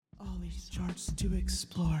these charts to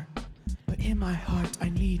explore, but in my heart I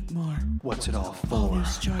need more. What's it all All for?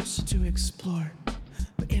 these charts to explore,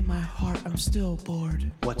 but in my heart I'm still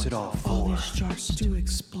bored. What's it all All for? these charts to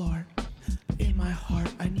explore, but in my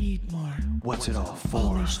heart I need more. What's it all All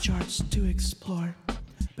for? these charts to explore,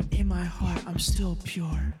 but in my heart I'm still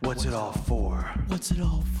pure. What's it all for? What's it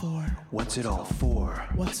all for? What's it all for?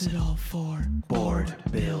 What's it all for? Board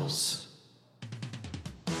bills.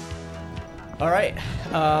 All right.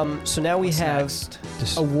 So now we have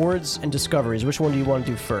awards and discoveries. Which one do you want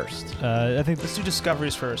to do first? I think Let's do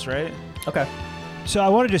discoveries first, right? Okay. so. I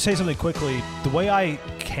wanted to say something quickly. The way I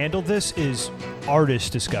handled this is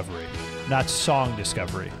artist discovery, not song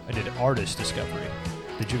discovery. I did artist discovery.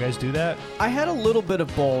 Did you guys do that? I had a little bit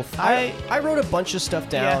of both. I wrote a bunch of stuff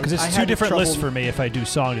down. Because I it's had two different trouble- lists for me if I do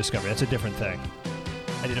song discovery. That's a different thing.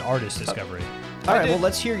 I did artist discovery. All right. did- Well,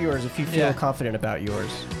 let's hear yours if you feel Yeah. confident about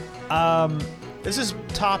yours. This is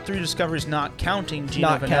top 3 discoveries, not counting Gino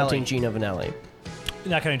Not Vanelli. counting Gino Vanelli.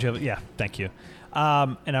 Not counting Joe. Yeah, thank you.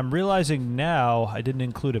 And I'm realizing now I didn't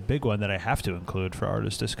include a big one that I have to include for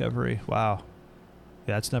artist discovery. Wow.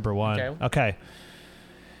 Yeah, that's number one. Okay.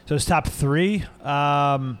 So it's top 3.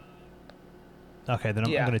 Okay, then I'm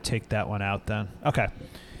Yeah. going to take that one out then. Okay.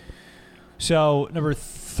 So number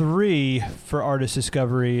 3 for artist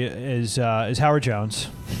discovery is Howard Jones.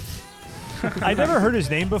 I never heard his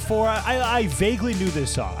name before. I vaguely knew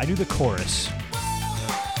this song. I knew the chorus.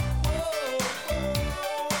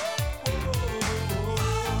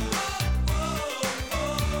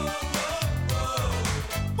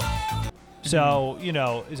 So,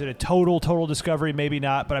 is it a total discovery? Maybe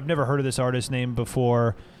not, but I've never heard of this artist name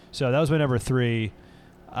before. So that was my number 3.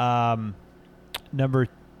 Number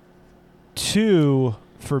 2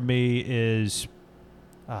 for me is,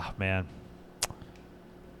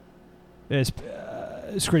 it's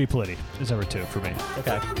Scritti Politti is number 2 for me.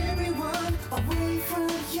 Okay.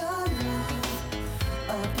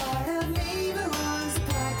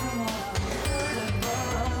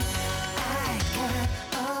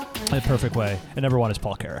 In a perfect way. And number 1 is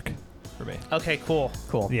Paul Carrack for me. Okay, cool.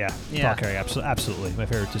 Cool. Yeah, Yeah. Paul Carrack, absolutely. My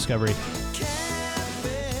favorite discovery.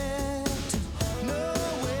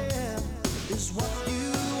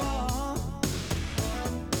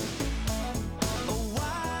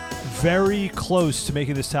 Very close to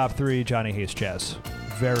making this top 3, Johnny Hates Jazz.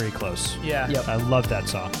 Very close. Yeah. Yep. I love that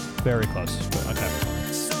song. Very close. Okay.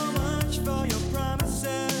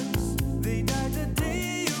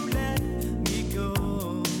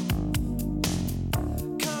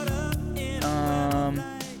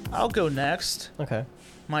 I'll go next. Okay.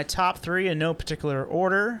 My top 3 in no particular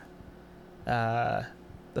order. The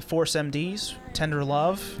Force MDs, Tender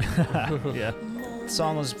Love. Yeah. The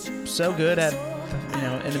song was so good at,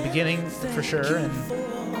 in the beginning for sure, and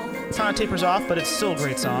it kind of tapers off, but it's still a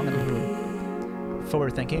great song and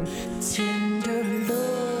forward thinking. Tender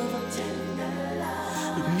love,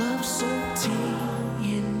 love so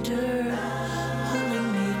tender,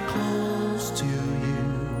 holding me close to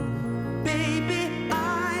you, baby.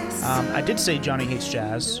 I did say Johnny Hates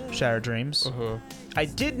Jazz, Shattered Dreams. I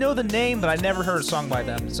did know the name, but I never heard a song by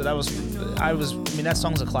them, so that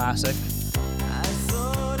song's a classic.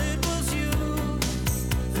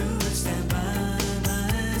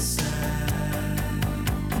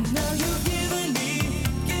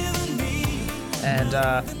 And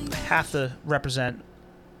I have to represent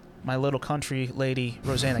my little country lady,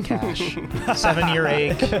 Rosanna Cash. 7-year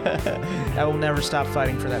ache. I will never stop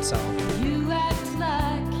fighting for that song. You act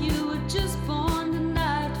like you were just born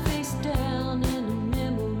tonight, face down in a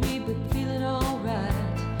memory, but feeling alright.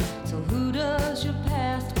 So who does your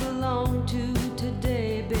past belong to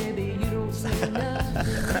today, baby? You don't say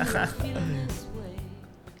nothing. Feeling this way.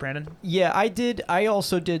 Brandon? Yeah, I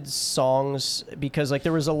also did songs because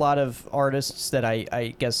there was a lot of artists that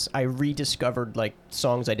I guess I rediscovered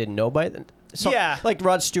songs I didn't know by then. Yeah. Like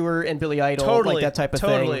Rod Stewart and Billy Idol, Totally. that type of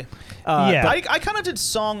Totally. thing. Yeah. I kind of did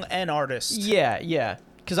song and artist. Yeah.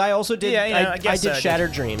 Because I also did. Yeah, I I guess did I did.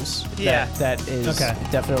 Shattered Dreams. Yeah. that is Okay.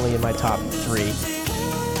 definitely in my top 3.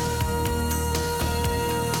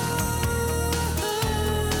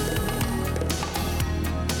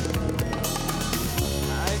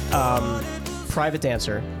 Private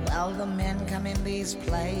Dancer. Well, the men come in these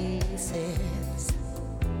places,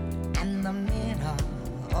 and the men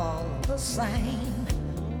are all the same.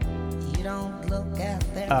 You don't look at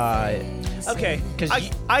their faces. Okay. 'Cause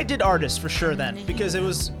I did artist for sure then, because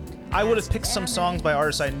I would have picked some songs by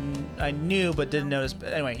artists I knew but didn't notice.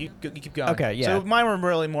 But anyway, you keep going. Okay, yeah. So mine were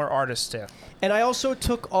really more artists too. And I also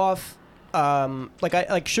took off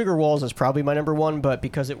Sugar Walls is probably my number 1, but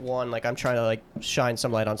because it won, I'm trying to shine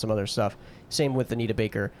some light on some other stuff. Same with Anita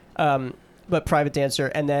Baker. But Private Dancer,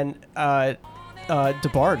 and then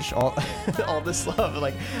DeBarge, all this love.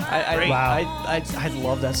 Like I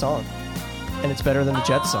love that song, and it's better than the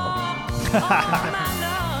Jets song.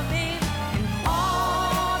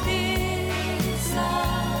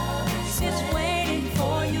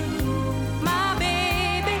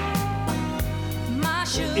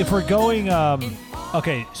 If we're going,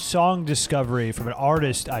 okay, song discovery from an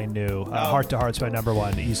artist I knew, Heart to Heart's my number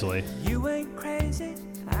one easily. You ain't crazy,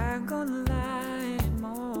 I'm gonna lie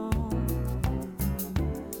more.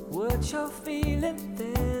 What you're feeling,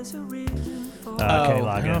 there's a reason for. Okay,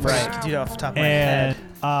 I don't know if Loggins. I can do it off the top of my head.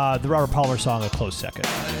 And the Robert Palmer song, A Close Second.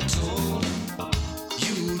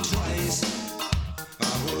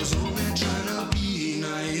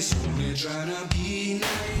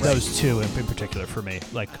 Those two in particular for me,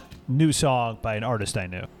 like new song by an artist I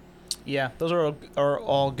knew. Yeah, those are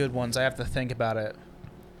all good ones. I have to think about it.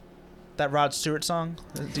 That Rod Stewart song?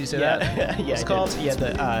 Do you say that? Yeah, It's I called? did.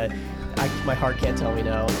 Yeah, my heart can't tell me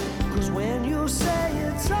no. 'Cause when you say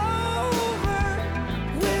it's over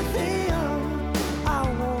with him,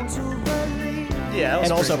 I want to believe. Yeah, that was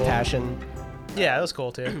And also pretty cool. Passion. Yeah, that was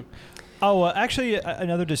cool too. Oh, actually,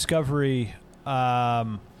 another discovery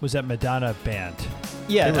was that Madonna band.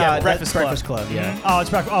 Yeah, Yeah, Breakfast Breakfast Club. Yeah. Oh, it's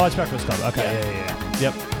Breakfast Club. Okay, yeah.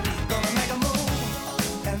 Yep. Gonna make a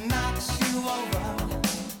move and knocks you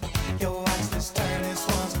over. Your watch this turn, this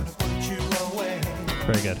one's gonna put you away.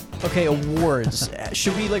 Very good. Okay, awards.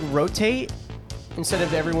 Should we like rotate instead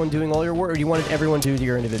of everyone doing all your awards, or do you want everyone to do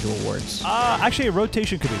your individual awards? Actually, a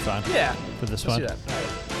rotation could be fun Yeah. for this Let's one. do that.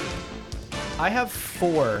 I have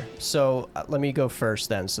 4, so let me go first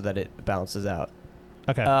then, so that it balances out.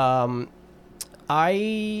 Okay.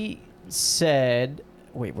 I said,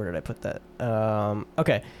 wait, where did I put that?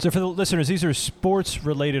 Okay. So for the listeners, these are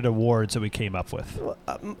sports-related awards that we came up with.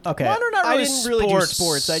 Okay. Mine are not I really didn't really do sports.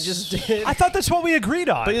 sports. I just did. I thought that's what we agreed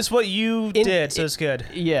on. But it's what you did, so it's good.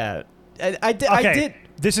 Yeah. I did. okay. I did.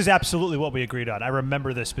 This is absolutely what we agreed on. I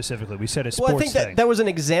remember this specifically. We said a sports Well, I think thing. that was an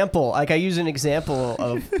example. Like I use an example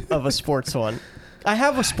of a sports one. I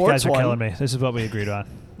have a You sports guys are one. killing me. This is what we agreed on.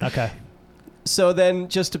 Okay. So then,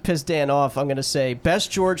 just to piss Dan off, I'm going to say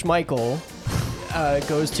best George Michael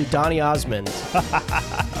goes to Donny Osmond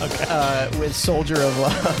with Soldier of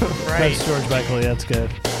Love. Right. That's George Michael. Yeah, that's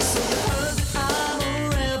good. I'm a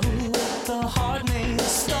rebel with a heart named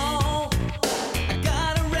Stone. I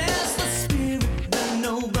got a restless spirit that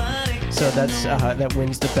nobody. So that's that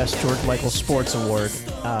wins the best George Michael Sports Award.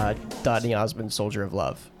 Donny Osmond, Soldier of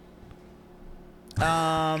Love.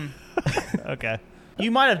 Okay. You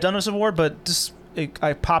might have done this award, but just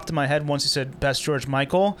I popped in my head once you said best George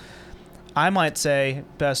Michael. I might say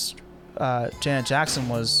best Janet Jackson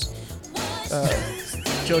was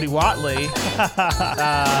Jodie Watley,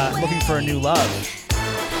 Looking for a New Love.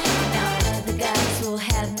 Now other guys will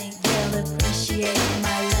have me, they'll appreciate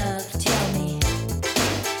my love. Tell me,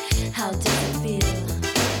 how does it feel?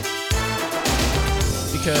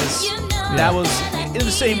 Because You know that was that I in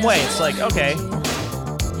the same feel way. It's like, so okay,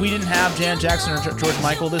 we didn't have Janet Jackson or George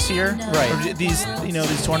Michael this year. Right. Or these,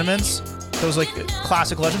 these tournaments. Those like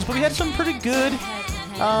classic legends, but we had some pretty good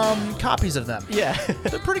copies of them. Yeah.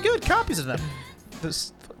 They're pretty good copies of them.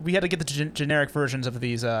 We had to get the generic versions of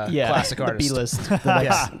these classic the artists. B-list. The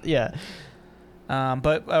next, yeah.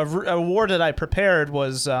 But a award that I prepared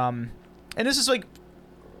was, and this is like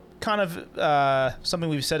kind of something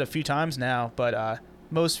we've said a few times now, but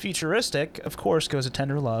most futuristic, of course, goes to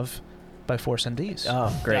Tender Love by Force MDs.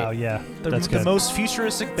 Oh, great. Oh, yeah. the That's the good. most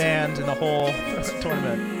futuristic band in the whole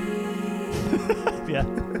tournament. Yeah.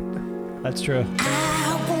 That's true.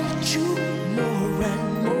 I want you more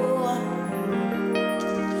and more.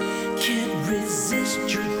 Can't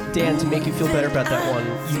resist you. Dan, to make you feel better about that one,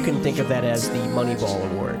 you can think of that as the Moneyball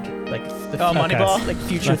Award. Like the Moneyball? like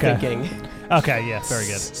future Okay. thinking. Okay, yeah. Very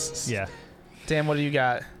good. Yeah. Dan, what do you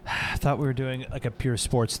got? I thought we were doing like a pure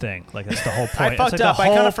sports thing. Like that's the whole point. fucked It's like up. The I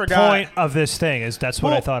whole kinda forgot. point of this thing is that's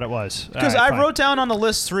what I Well, thought it was. All Because right, I fine. wrote down on the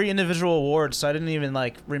list 3 individual awards, so I didn't even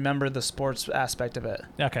like remember the sports aspect of it.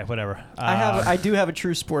 Okay, whatever. I do have a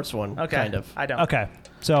true sports one. Okay, Kind of. I don't. Okay,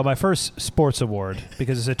 so my first sports award,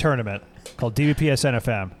 because it's a tournament called DVPS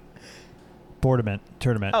NFM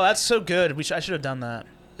tournament. Oh, that's so good. I should have done that.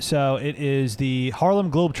 So it is the Harlem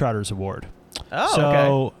Globetrotters Award. Oh, So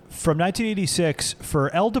okay. from 1986,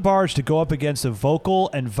 for El DeBarge to go up against a vocal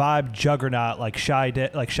and vibe juggernaut like Sade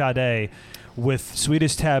with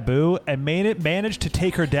Sweetest Taboo and managed to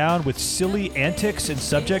take her down with silly antics and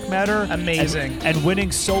subject matter. Amazing. And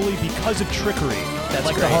winning solely because of trickery. That's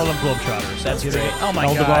like great. the Harlem Globetrotters. That's Give great. Oh my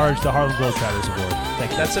El God. DeBarge, the Harlem Globetrotters Award.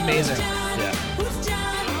 Thank you. That's amazing. Yeah.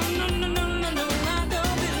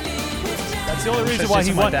 That's the only reason why he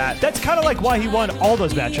Just like won. that. That's kind of like why he won all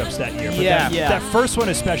those matchups that year. But Yeah. that, Yeah. that first one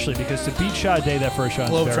especially, because to beat Sade that first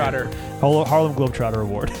round, Globetrotter. Harlem Globetrotter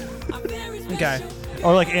Award, Okay.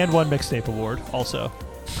 or like and one mixtape award also.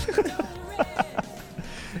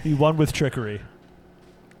 He won with trickery.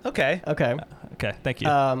 Okay. Okay. Okay, thank you.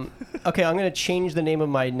 Okay, I'm gonna change the name of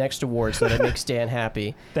my next award so that it makes Dan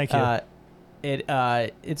happy. Thank you.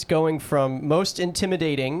 It's going from most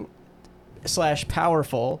intimidating /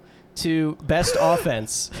 powerful to best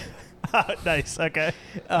offense. Nice. Okay.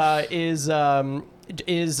 Is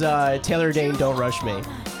Taylor Dane "Don't Rush Me"?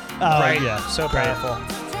 Oh, Right. Yeah. So Great.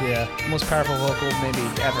 powerful. Yeah. Most powerful vocal maybe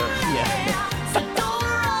ever. Yeah.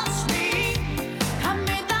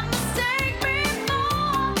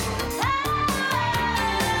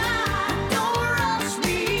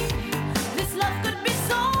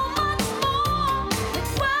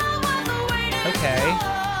 Okay.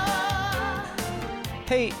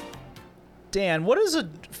 Hey, Dan, what is a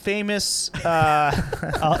famous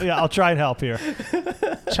I'll try and help here.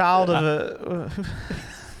 child of a?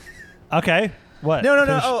 Okay. What? No.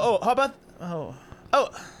 Finish- Oh. How about? Oh.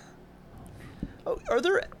 Are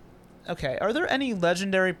there? Okay. Are there any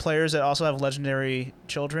legendary players that also have legendary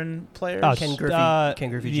children players? Oh, Ken Griffey, Ken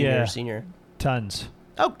Griffey Jr. yeah. Senior. Tons.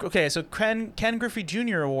 Oh, okay. So Ken Griffey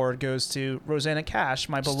Jr. Award goes to Rosanna Cash,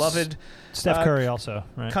 my beloved Steph Curry also,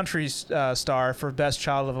 right? country star for Best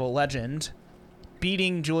Child of a Legend,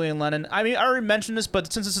 beating Julian Lennon. I mean, I already mentioned this,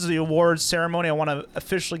 but since this is the awards ceremony, I want to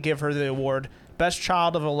officially give her the award. Best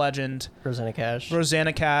Child of a Legend, Rosanna Cash.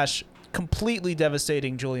 Rosanna Cash, completely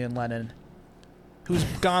devastating Julian Lennon, who's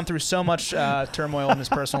gone through so much turmoil in his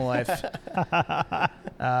personal life.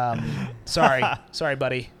 Sorry,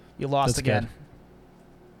 buddy. You lost That's again. good.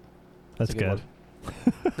 That's a good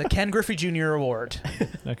good. The Ken Griffey Jr. Award.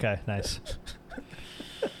 Okay, nice.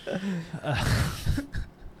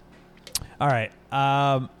 All right.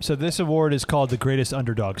 So this award is called the Greatest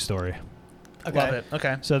Underdog Story. Okay. Love it.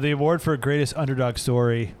 Okay. So the award for Greatest Underdog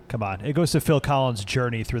Story, come on, it goes to Phil Collins'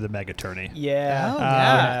 journey through the mega tourney. Yeah. Oh,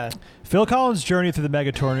 yeah. Phil Collins' journey through the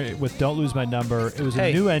mega tourney with Don't Lose My Number. It was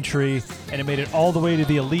Hey. a new entry, and it made it all the way to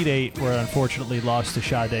the Elite Eight, where it unfortunately lost to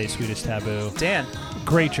Sade, Sweetest Taboo. Dan,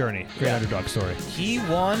 Great journey. Great Yeah. underdog story. he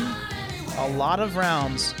won a lot of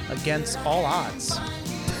rounds against all odds.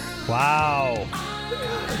 Wow.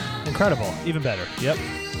 Incredible. Even better. Yep.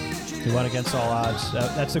 He won against all odds.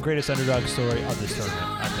 That's the greatest underdog story of this tournament,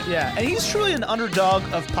 I think. Yeah, and he's truly an underdog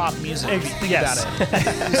of pop music. if you think yes. about it.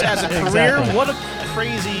 As a career, Exactly. what a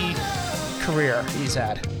crazy career he's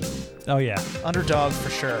had. Oh, yeah. Underdog for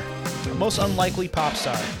sure. The most unlikely pop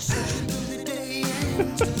star.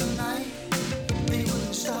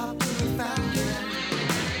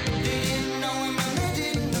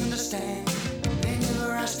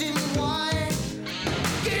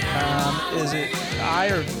 Is it I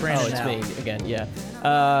or Brandon? Oh, it's now? me again.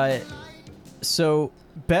 Yeah. So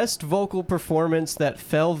best vocal performance that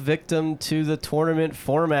fell victim to the tournament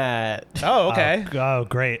format. Oh, okay. Oh,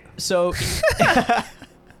 great. So,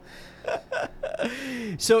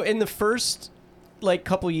 so in the first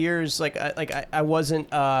couple years, I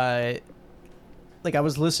wasn't I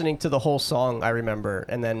was listening to the whole song. I remember,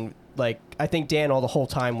 and then I think Dan all the whole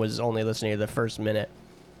time was only listening to the first minute.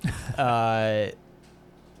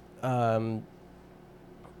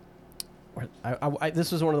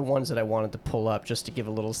 This was one of the ones that I wanted to pull up just to give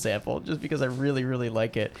a little sample, just because I really, really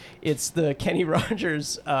like it. It's the Kenny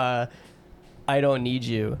Rogers, "I Don't Need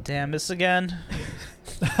You." Damn this again.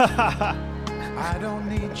 I don't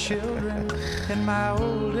need children in my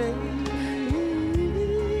old age.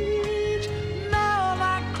 No,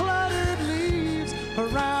 like cluttered leaves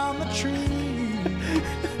around the tree.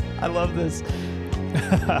 I love this.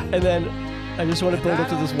 And then I just want to build up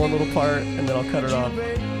to this one little part, and then I'll cut it off.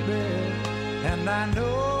 And I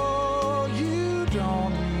know you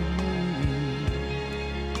don't need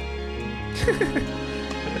me.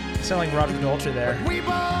 You sound like Roger Daltrey there. We both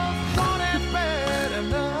want it bad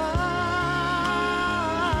enough.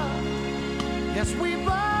 Yes, we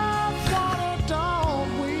both want it,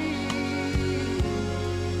 don't we?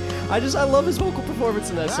 I love his vocal performance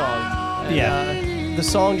in that song. And, Yeah. the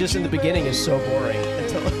song just in the beginning is so boring.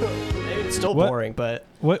 Maybe it's still What? boring, but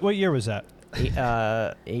What year was that?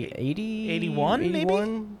 80? 81, maybe?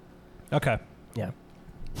 81? Okay. Yeah.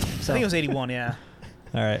 I think it was 81, yeah.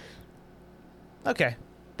 All right. Okay.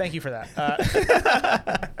 Thank you for that.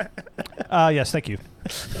 Yes, thank you.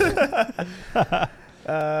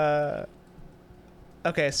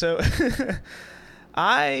 Okay, so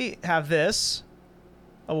I have this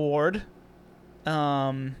award.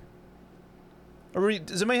 How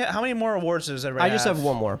many more awards does everybody I just have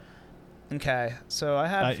one more. Okay, so I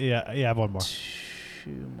have Yeah, I have one more. 2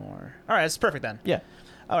 more. All right, it's perfect then. Yeah.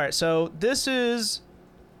 All right, so this is.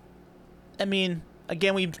 I mean,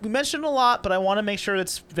 again, we mentioned a lot, but I want to make sure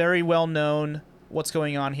it's very well known what's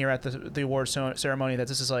going on here at the award ceremony. That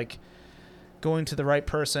this is like going to the right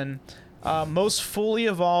person. Most fully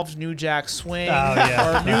evolved New Jack Swing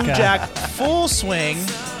or New Jack Full Swing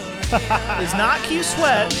is not Keith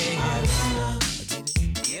Sweat.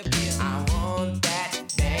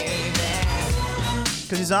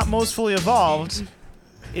 Because he's not most fully evolved.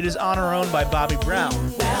 It is On Our Own by Bobby Brown.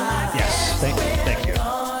 Yes, thank you.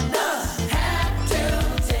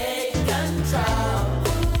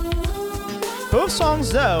 Both songs,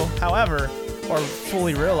 though, however, are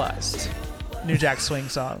fully realized New Jack Swing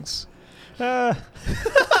songs.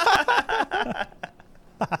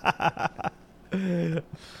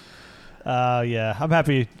 Yeah, I'm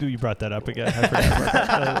happy you brought that up again. I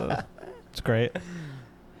forgot about that. It's great. All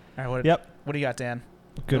right, what do you got, Dan?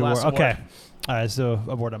 Good Your award. last Okay. award. It's the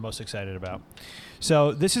award I'm most excited about.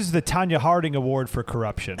 So this is the Tanya Harding Award for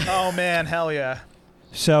Corruption. Oh, man, hell yeah.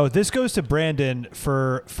 So this goes to Brandon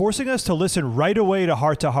for forcing us to listen right away to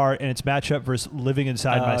Heart and its matchup versus Living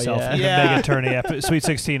Inside Myself yeah. in the Yeah. Megan Turney Sweet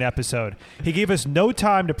 16 episode. He gave us no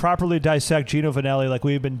time to properly dissect Gino Vanelli like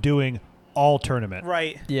we've been doing all tournament.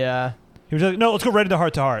 Right. Yeah. He was like, no, let's go right into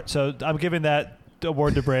Heart. So I'm giving that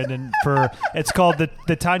award to Brandon for, it's called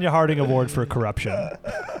the Tanya Harding Award for Corruption.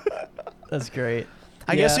 That's great.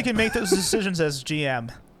 I guess you can make those decisions as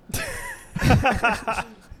GM.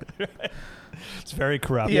 It's very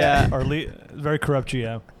corrupt. Yeah. Or very corrupt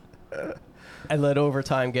GM. I let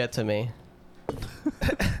overtime get to me.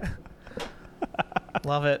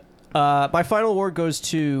 Love it. My final award goes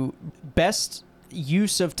to best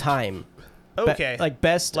use of time. Okay.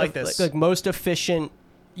 Best Like of, this. like most efficient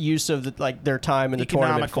use of their time in the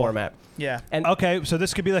tournament Economical. format. Yeah. And Okay, so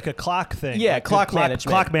this could be like a clock thing. Yeah, Like clock management.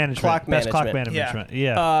 Clock management. Clock Best clock management. management.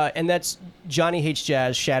 Yeah. and that's Johnny Hates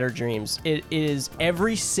Jazz, Shattered Dreams. It is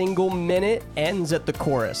every single minute ends at the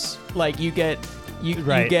chorus. Like you get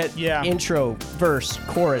Right. Yeah. intro, verse,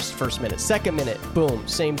 chorus, first minute, second minute, boom,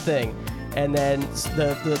 same thing. And then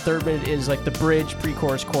the third minute is like the bridge,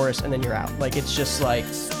 pre-chorus, chorus, and then you're out. Like it's just like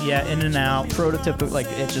Yeah, in and out. prototypical, like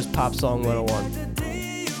it's just pop song 101.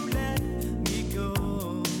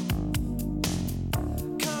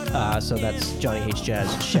 So that's Johnny Hates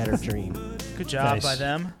Jazz, Shattered Dream. Good job Nice. by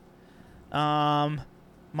them.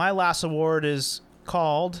 My last award is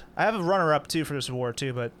called. I have a runner-up too for this award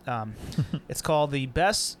too, but it's called the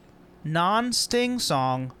best non-Sting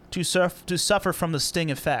song to suffer from the Sting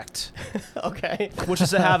effect, Okay. which is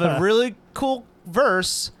to have a really cool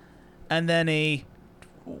verse and then a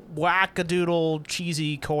wackadoodle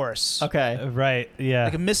cheesy chorus, Okay. Right. Yeah.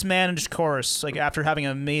 like a mismanaged chorus, like after having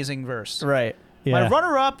an amazing verse. Right. yeah. My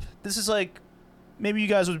runner-up, this is like, maybe you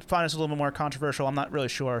guys would find this a little bit more controversial. I'm not really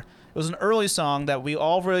sure. It was an early song that we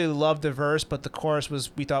all really loved the verse, but the chorus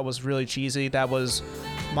we thought was really cheesy. That was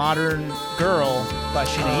 "Modern Girl" by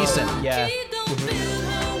Sheena Easton. Yeah.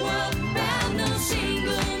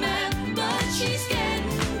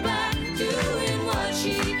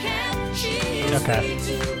 Okay.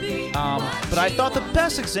 But I thought the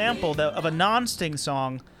best example of a non-Sting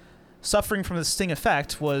song suffering from the Sting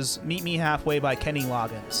effect was "Meet Me Halfway" by Kenny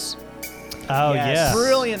Loggins. Oh Yes. yeah.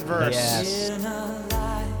 Brilliant verse. Yes. In a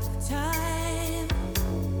lifetime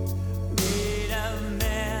made of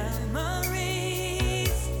memories.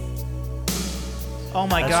 Oh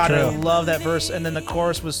my That's god, I true. love that verse. And then the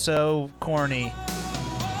chorus was so corny.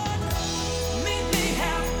 Meet me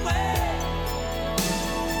halfway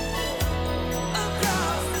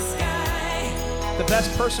across the sky. The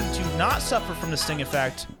best person to not suffer from the Sting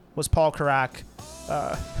effect was Paul Carrack.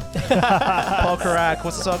 Paul Carrack,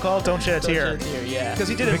 what's the song called? Don't Shed a Tear. Yeah. Because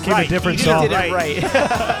he did It it became a right. different he song. did it Did it right.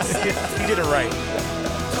 He did it right.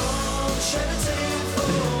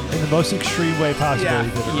 In the most extreme way possible. Yeah. He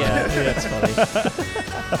did it. Yeah, that's funny.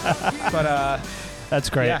 But That's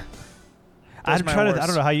great. yeah, I'm Those are my trying to. I awards.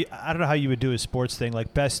 don't know how you would do a sports thing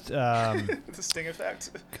like best. the Sting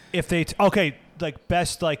effect. If they like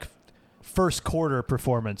best like first quarter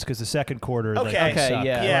performance because the second quarter like, Okay. Okay, suck.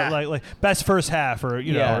 yeah. Yeah. Or like best first half or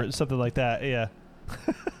Yeah. or something like that. Yeah.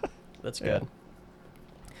 That's good.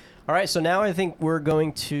 All right, so now I think we're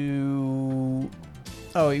going to.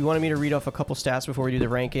 Oh, you wanted me to read off a couple stats before we do the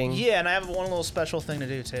ranking? Yeah, and I have one little special thing to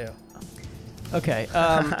do too. Okay.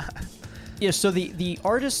 Yeah, so the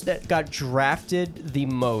artist that got drafted the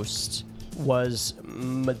most was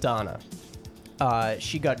Madonna.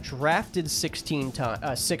 She got drafted 6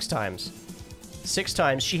 times. 6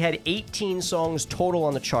 times. She had 18 songs total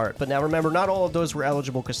on the chart. But now remember, not all of those were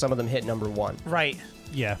eligible because some of them hit number 1. Right.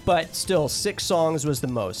 Yeah. but still 6 songs was the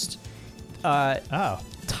most. Oh.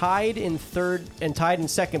 Tied in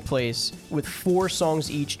second place with 4 songs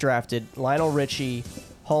each drafted. Lionel Richie,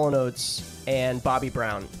 Hall & Oates, and Bobby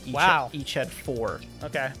Brown. Each had 4.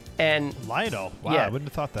 Okay. And Lionel. Wow, yeah. I wouldn't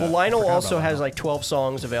have thought that. well, I Lionel forgot also about has Lionel. like 12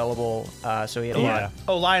 songs available, so he had a Yeah. lot.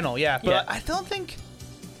 Oh, Lionel, yeah. But Yeah. I don't think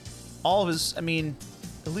all of his, I mean,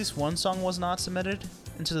 at least one song was not submitted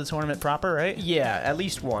into the tournament proper, right? Yeah, at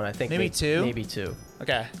least one. I think Maybe 2? Maybe 2.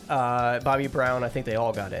 Okay. Bobby Brown, I think they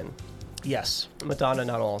all got in. Yes. Madonna,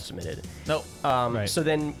 not all submitted. Nope. Right. So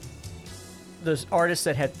then, the artists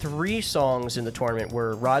that had 3 songs in the tournament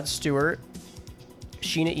were Rod Stewart,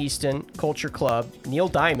 Sheena Easton, Culture Club, Neil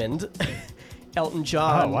Diamond, Elton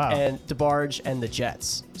John, Oh, wow. and DeBarge and the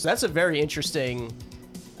Jets. So that's a very interesting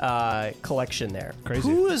collection there. Crazy.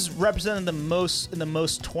 Who is represented the most in the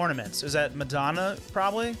most tournaments? Is that Madonna,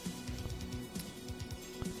 probably?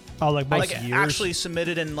 Oh, like most Like years? actually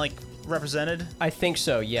submitted and like represented? I think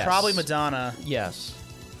so. Yes. Probably Madonna. Yes.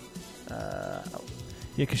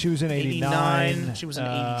 Yeah, because she was in 89. She was in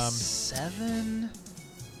um, 87.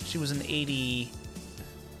 She was in 85.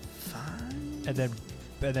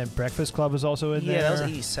 And then Breakfast Club was also in there. Yeah, that was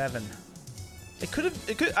 87. It could have.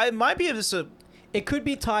 It could. I might be just a. It could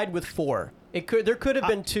be tied with 4. There could have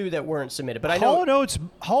been 2 that weren't submitted, but I Hall know &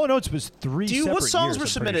 Oates was 3 Do you? separate What songs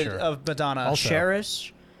years, were I'm pretty submitted sure. of Madonna? Also-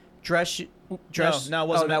 Cherish, Dress. No, it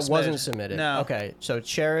wasn't that wasn't submitted. submitted. No. Okay, so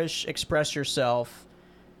Cherish, Express Yourself.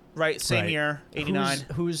 Right. Same Right. year. 89.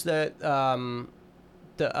 Who's that?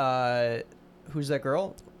 Who's that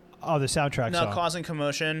girl? Oh, the soundtrack No, song. Causing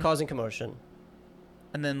Commotion. Causing Commotion.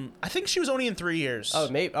 And then I think she was only in 3 years. Oh,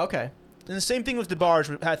 maybe. Okay. And the same thing with DeBarge.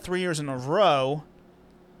 We had 3 years in a row.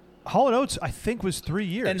 Hall & Oates, I think, was 3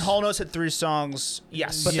 years. And Hall & Oates had 3 songs.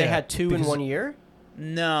 Yes. But they Yeah, had 2 in because- 1 year.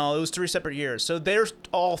 No, it was 3 separate years. So they're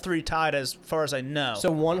all 3 tied as far as I know.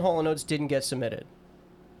 So one Hall & Oates didn't get submitted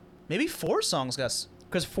maybe 4 songs got.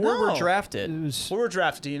 because 4 were No. it drafted. was 4 were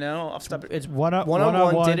drafted. Do you know? Off the top of- It's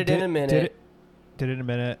one-on-one, did it in a minute. Did it in a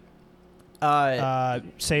minute. Uh,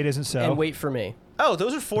 Say It Isn't So. and Wait for Me. Oh,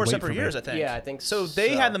 those are 4 Wait separate for Me. years, I think. Yeah, I think so. They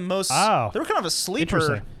had the most. Oh. They were kind of a sleeper.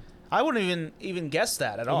 Interesting. I wouldn't even guess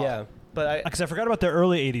that at all. Yeah. But I. Because I forgot about the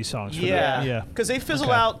early 80s songs. for Yeah. that. Yeah. Because they fizzle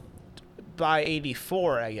Okay. out by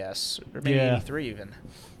 84, I guess, or maybe Yeah. 83 even.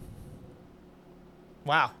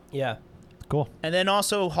 Wow. Yeah. Cool. And then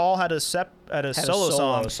also Hall had a Had solo a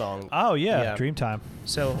song. song. Oh, yeah. Yeah. Dreamtime.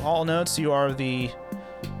 So Hall notes you are the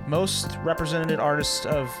most represented artist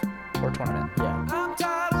of our tournament. Yeah. I'm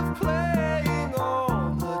tired of playing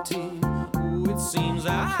on the team. Ooh, it seems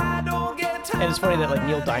I don't get time. And it's funny that like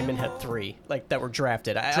Neil Diamond had 3 like that were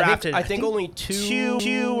drafted. Drafted. I think only 2.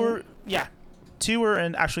 Two were two were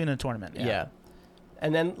actually in a tournament. Yeah.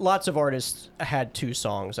 And then lots of artists had 2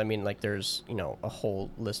 songs. I mean, like there's a whole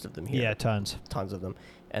list of them here. Yeah, tons. Tons of them.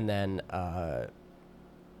 And then I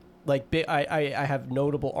have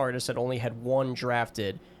notable artists that only had 1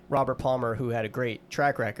 drafted. Robert Palmer, who had a great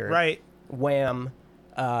track record. Right. Wham,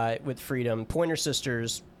 with Freedom. Pointer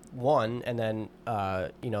Sisters 1, and then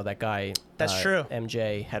that guy. That's true.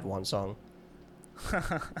 MJ had 1 song.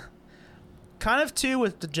 Kind of 2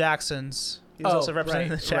 with the Jacksons. He was also representing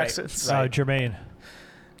the Jacksons. Right. Jermaine.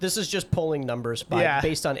 This is just pulling numbers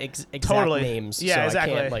based on exact Totally. names. Yeah, so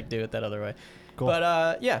exactly. I can't do it that other way. Cool.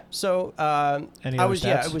 But yeah, so Any I other was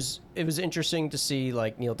stats? it was interesting to see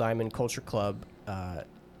like Neil Diamond Culture Club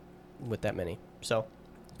with that many. So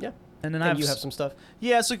yeah, And then and you have some stuff.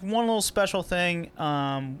 Yeah, it's like one little special thing.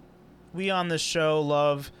 We on this show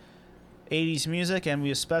love 80s music, and we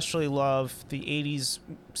especially love the 80s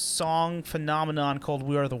song phenomenon called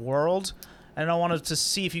 "We Are the World." And I wanted to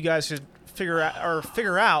see if you guys could figure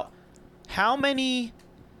out how many.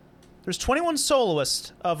 There's 21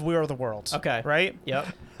 soloists of "We Are the World." Okay. right? Yep.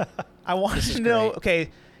 I wanted This to is know. great.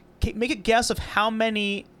 Okay, make a guess of how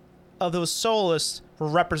many of those soloists were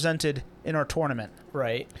represented in our tournament.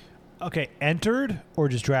 Right. Okay, entered or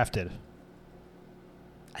just drafted?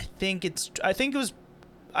 I think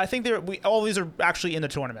all these are actually in the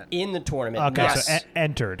tournament. In the tournament. Okay, Yes. so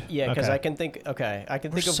entered. Yeah, because okay. I can think. Okay, I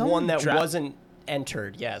can think of some one that draft- wasn't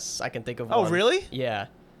entered. Yes, I can think of Oh, one. really? Yeah.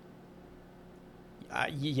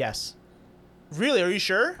 Yes, Really? Are you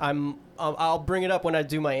sure? I'll bring it up when I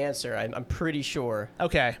do my answer. I'm pretty sure.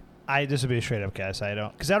 Okay. This would be a straight up guess. I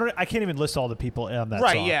can't even list all the people on that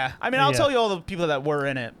Right. song. Yeah. I mean, I'll Yeah. tell you all the people that were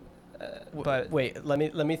in it. But Wait, let me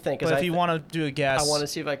think. 'cause but if I you want to do a guess, I want to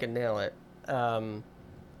see if I can nail it.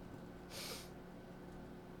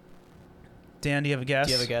 Dan, do you have a guess?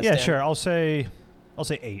 Do you have a guess? Yeah, Dan? sure. I'll say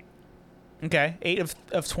 8. Okay. 8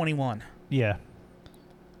 of 21. Yeah.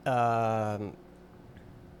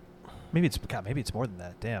 Maybe it's more than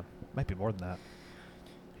that. Damn, might be more than that.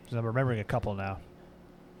 'Cause I'm remembering a couple now.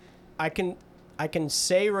 I can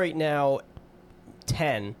say right now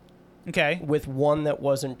 10 Okay. with one that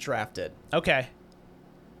wasn't drafted. Okay.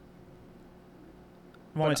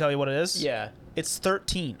 Want me to tell you what it is? Yeah. It's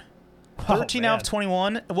 13. Oh, 13 out of man.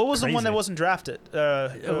 21. What was the one that Crazy. wasn't drafted?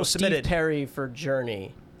 It was submitted. Steve Perry for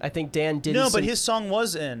Journey. I think Dan did. No, but his song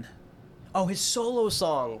was in. Oh, his solo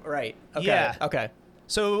song. Right. Okay. Yeah. Okay.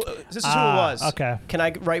 So this is who it was. Okay. Can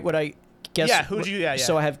I write what I guess? Yeah, who'd you- yeah, yeah.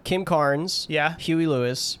 So I have Kim Carnes. Yeah. Huey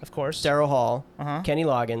Lewis. Of course. Daryl Hall. Uh-huh. Kenny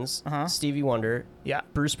Loggins. Uh-huh. Stevie Wonder. Yeah.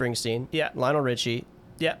 Bruce Springsteen. Yeah. Lionel Richie.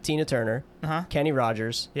 Yeah. Tina Turner. Uh-huh. Kenny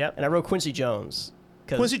Rogers. Yep. And I wrote Quincy Jones.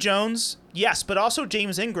 'cause- Quincy Jones, yes, but also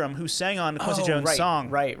James Ingram, who sang on Quincy Jones' right, song.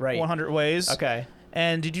 right. 100 Ways. Okay.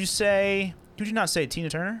 And did you not say Tina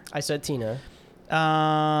Turner? I said Tina.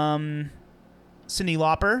 Cyndi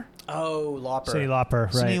Lauper. Oh, Lauper. Cyndi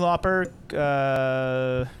Lauper, right? Cyndi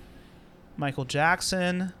Lauper. Michael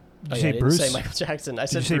Jackson. Did Oh, you yeah, I say didn't Bruce? say Michael Jackson. I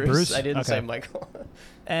said you say Bruce. Bruce? I didn't Okay. say Michael.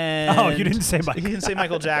 And Oh, you didn't say Michael. He didn't say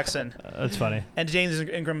Michael Jackson. That's funny. And James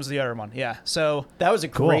Ingram was the other one. Yeah. So That was a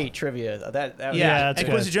Cool. great trivia. That was yeah, that's and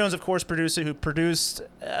good. Quincy Jones, of course, produced it. Who produced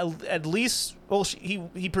at least? Well,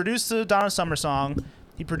 he produced the Donna Summer song.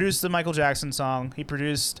 He produced the Michael Jackson song. He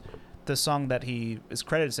produced the song that he is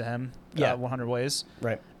credited to him. Yeah. 100 Ways.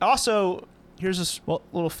 right. Also, here's this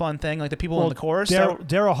little fun thing. Like the people in the chorus.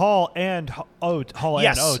 Daryl Hall and Hall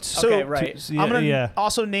Yes. and Oates. So Okay, right. Yeah, I'm gonna yeah.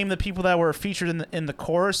 also name the people that were featured in the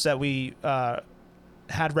chorus that we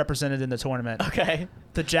had represented in the tournament. Okay.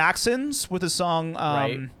 The Jacksons with the song.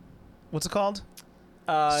 Right. What's it called?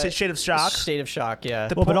 State of Shock. State of Shock. Yeah.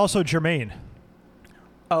 The Well, but po- also Jermaine.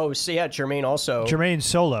 Oh, so yeah, Jermaine also. Jermaine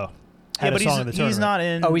solo had Yeah, but a song in the he's tournament. not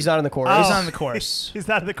in. Oh, he's not in the chorus. He's not in the chorus. He's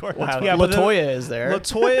not in the chorus. Wow. Yeah, but the- Latoya is there.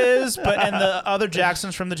 Latoya is, but and the other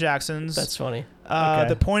Jacksons from the Jacksons. That's funny. Okay.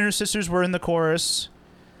 The Pointer Sisters were in the chorus.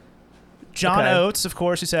 John Okay. Oates, of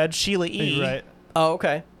course, he said. Sheila E. Right. Oh,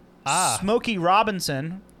 okay. Smokey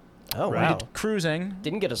Robinson. Oh, Right. wow. Did Cruising.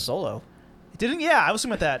 Didn't get a solo. Didn't. Yeah, I was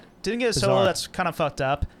thinking about that. Didn't get a solo. Bizarre. That's kind of fucked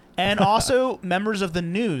up. And also members of the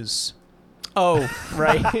News. Oh,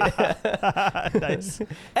 right. Nice.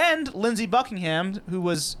 And Lindsey Buckingham, who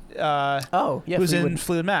was Oh, yeah. who was in Fleetwood.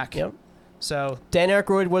 Fleetwood Mac. Yep. So Dan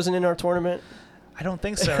Aykroyd wasn't in our tournament. I don't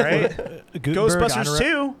think so, right? Gutenberg, Ghostbusters Honora-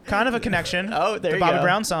 2, kind of a connection. Oh, there the you Bobby go.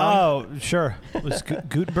 Brown song. Oh, sure. Was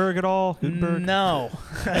Gutenberg at all? Gutenberg? No,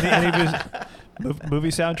 Any of his movie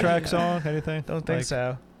soundtrack song? Anything? don't think Like,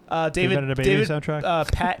 so. Three Men and a Baby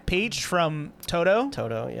soundtrack? Pat Page from Toto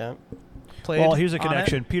Toto, yeah. played. Well, here's a on it.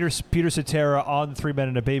 connection. Peter Cetera on the 3 Men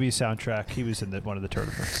and a Baby soundtrack. He was in one of the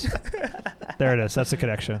tournaments. There it is. That's the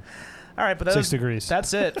connection. All right, but that 6 was, degrees.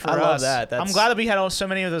 that's it for I us. love that. I'm That's- glad that we had so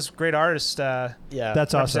many of those great artists Yeah.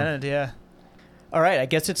 That's awesome. represented. Yeah, All right, I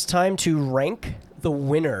guess it's time to rank the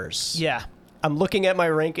winners. yeah. I'm looking at my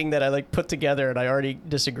ranking that I put together, and I already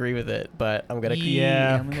disagree with it, but I'm gonna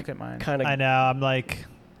Yeah. Let me look at mine. kind of. I know.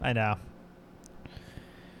 I know.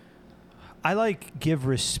 I give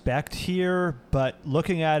respect here, but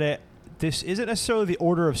looking at it, this isn't necessarily the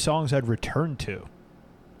order of songs I'd return to.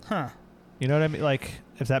 Huh. You know what I mean?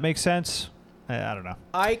 If that makes sense. I don't know.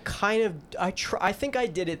 I think I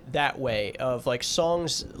did it that way of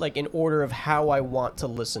songs in order of how I want to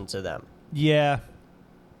listen to them. Yeah.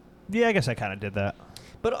 Yeah, I guess I kind of did that.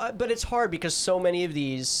 But it's hard because so many of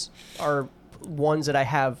these are ones that I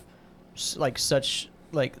have such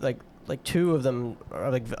two of them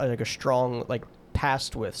are a strong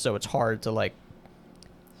past with, so it's hard to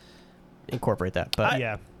incorporate that. But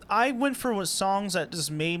Yeah. I went for songs that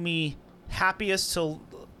just made me happiest to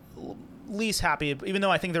least happy, even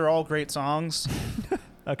though I think they're all great songs.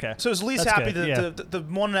 Okay. So it's least That's happy. good, yeah. The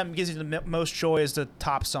one that gives you the most joy is the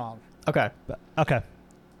top song. okay, Okay.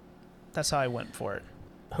 That's how I went for it.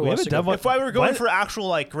 who We wants haven't to go done one- If I were going What? for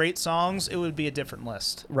actual great songs, it would be a different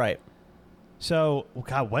list. right? So,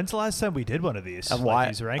 God, when's the last time we did one of these? A while-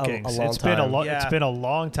 These rankings. a long It's been a time. long. Yeah. It's been a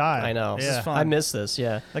long time. I know. This is Yeah. fun. I miss this.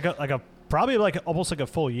 Yeah. Probably almost a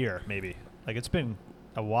full year, maybe. It's been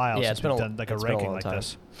a while Yeah, since it's been we've a- done a it's been a ranking long like time.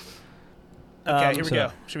 this. Okay, here we so-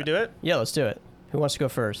 go. Should we do it? Yeah, let's do it. Who wants to go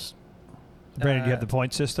first? Brandon, do you have the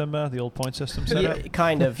point system, the old point system set up? Yeah,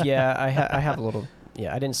 kind of. Yeah, I have a little.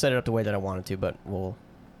 Yeah, I didn't set it up the way that I wanted to, but we'll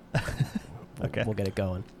Okay. we'll get it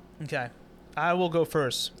going. Okay. I will go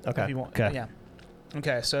first. Okay. If you want. Okay. Yeah.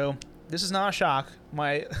 Okay, so this is not a shock.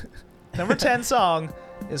 My number 10 song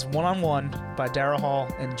is One on One by Daryl Hall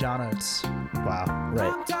and John Oates. Wow.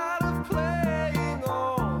 Right. I'm tired of playing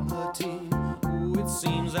on the team. Ooh, it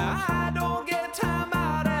seems I don't get time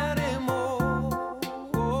out anymore.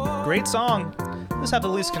 Great song. this have the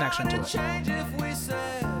least connection to it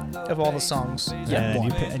of all the songs. Yeah,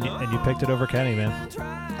 and you picked it over Kenny, man.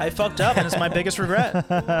 I fucked up, and it's my biggest regret.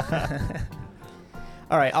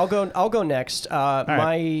 All right, I'll go next. right.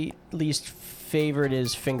 My least favorite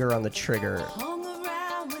is Finger on the Trigger. Hung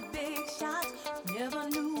around with big shots, never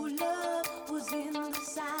knew love was in the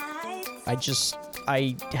sights.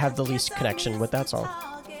 I have the least connection with that song.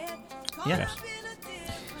 Yeah,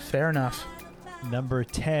 fair enough. Number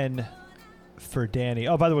 10 for Danny.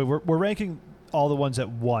 Oh, by the way, we're ranking all the ones that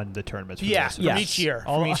won the tournaments. Yeah, From from Yes. each year.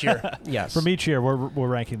 All- From each year. Yes. From each year, we're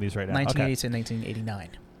ranking these right now. 1980 Okay. to 1989.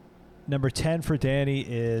 Number 10 for Danny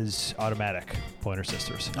is Automatic, Pointer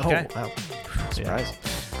Sisters. Okay. Oh, wow. Surprise.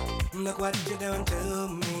 Look what you're doing to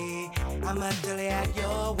me. I'm utterly at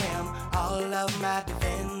your whim. All of my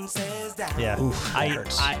defenses down. Yeah.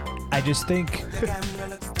 hurts. I just think The camera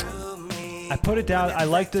looks to me. I put it down. I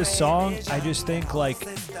like this song. I just think like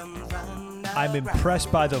Systems run down. I'm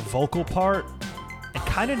impressed by the vocal part and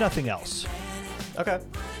kind of nothing else. Okay.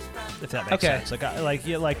 If that makes Okay.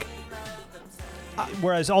 sense.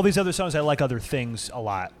 Whereas all these other songs, I like other things a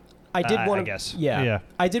lot. I did want I to. guess. Yeah. Yeah.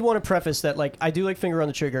 I did want to preface that, like, I do like Finger on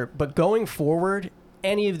the Trigger, but going forward,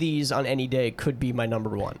 any of these on any day could be my number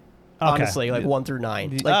one. Okay. Honestly, like 1 through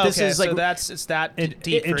 9. Like this okay, is like so it's that It-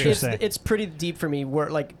 deep for you. interesting. it's pretty deep for me. Where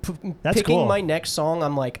like That's picking cool. my next song,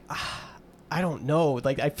 I'm like, I don't know.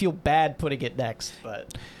 Like I feel bad putting it next,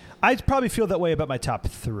 but I probably feel that way about my top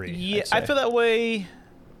 3. Yeah, I feel that way.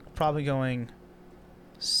 Probably going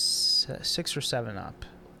 6 or 7 up.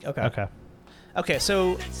 okay. Okay. Okay,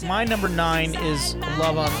 so my number 9 is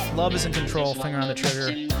Love is in Control, Finger on the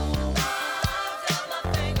Trigger.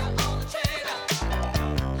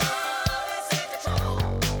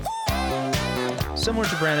 Similar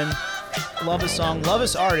to Brandon, love his song, love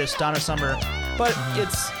his artist, Donna Summer, but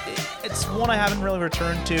it's one I haven't really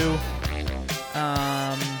returned to.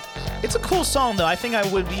 It's a cool song though. I think I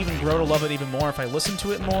would even grow to love it even more if I listened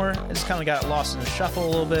to it more. I just kind of got lost in the shuffle a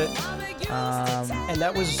little bit. And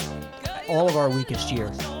that was all of our weakest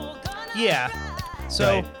year. Yeah. So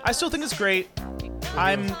Right. I still think it's great.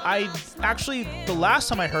 I actually the last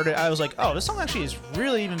time I heard it, I was like, oh, this song actually is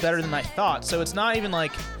really even better than I thought. So it's not even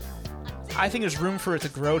like I think there's room for it to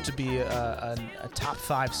grow to be a top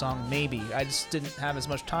 5 song, maybe. I just didn't have as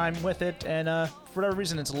much time with it, and for whatever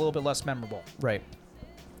reason, it's a little bit less memorable. Right.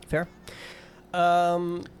 Fair.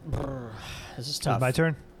 This is tough. My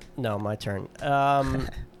turn? No, my turn.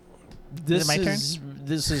 This my turn?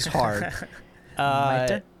 This is hard. My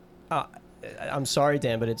turn? I'm sorry,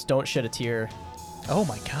 Dan, but it's Don't Shed a Tear. Oh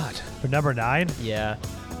my God. For number 9? Yeah,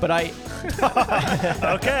 but Okay.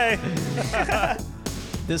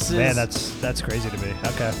 this is Man, that's crazy to me.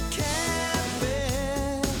 Okay.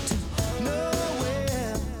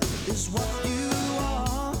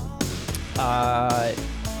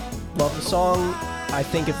 love the song. I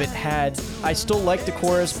think if it had, I still like the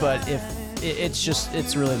chorus, but if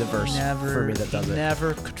it's really the verse for me that does it.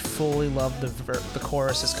 Never could fully love the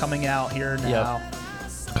chorus. It's coming out here now.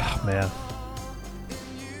 Oh, man.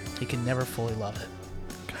 You can never fully love it.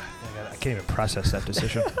 I can't even process that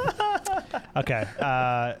decision. Okay.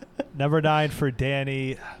 Number 9 for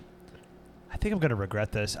Danny. I think I'm going to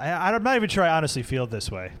regret this. I'm not even sure I honestly feel this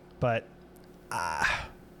way, but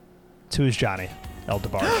Two is Johnny, El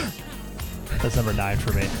DeBarge. That's number 9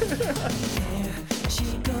 for me.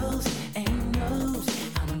 She goes and knows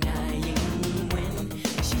I'm dying when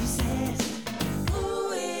she says,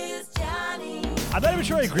 "Who is Johnny?" I'm not even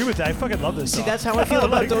sure I agree with that. I fucking love this See, song. that's how I feel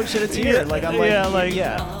about Don't Shed a Tear. Yeah, Like I'm yeah, like, like-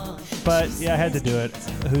 yeah. But yeah, I had to do it.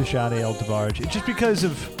 Who's Johnny, El DeBarge? Just because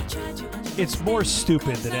of it's more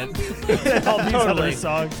stupid than all these other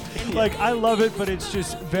songs. Like I love it, but it's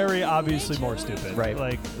just very obviously more stupid. Right.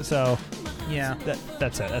 Like so. Yeah.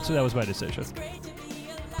 That's it. That was my decision.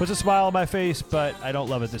 Puts a smile on my face, but I don't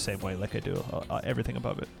love it the same way like I do everything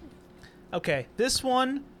above it. Okay, this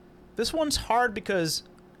one's hard because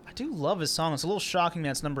I do love this song. It's a little shocking that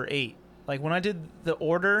it's number 8. Like when I did the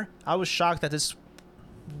order, I was shocked that this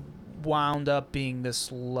wound up being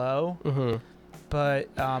this low. Mm-hmm. But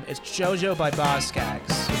it's JoJo by Boz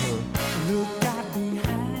Skaggs. Look out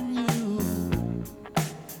behind you.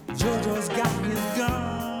 JoJo's got his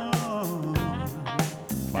gun.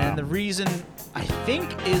 And the reason I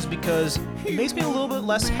think is because it makes me a little bit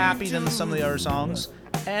less happy than some of the other songs.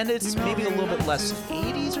 And it's maybe a little bit less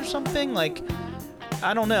 80s or something. Like,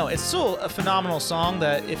 I don't know. It's still a phenomenal song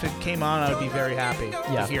that if it came on, I would be very happy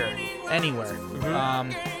to hear it anywhere.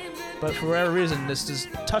 But for whatever reason, this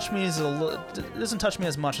doesn't touch me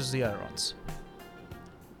as much as the other ones.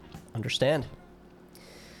 Understand.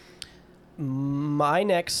 My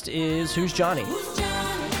next is Who's Johnny? Who's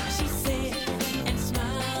Johnny? She said, and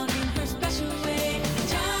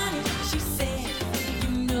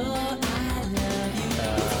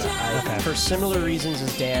for similar reasons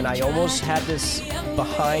as Dan, I almost had this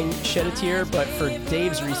behind Shed a Tear, but for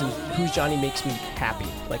Dave's reason, Who's Johnny makes me happy.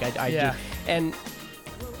 Like I Yeah. do, and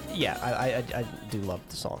yeah, I do love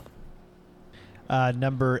the song.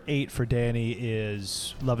 Number 8 for Danny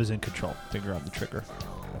is Love Is in Control. Finger on the Trigger.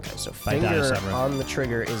 Okay, so By Donna Finger Summer. on the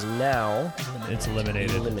Trigger is now It's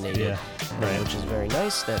eliminated. eliminated, Yeah. Right. which is very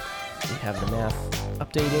nice that we have the math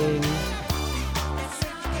updating.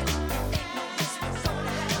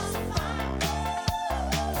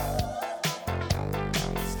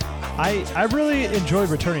 I really enjoyed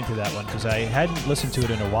returning to that one because I hadn't listened to it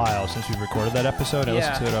in a while since we recorded that episode. I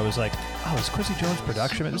listened to it. I was like, oh, it's Quincy Jones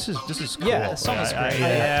production. This is cool. Yeah, The song is I- great. I-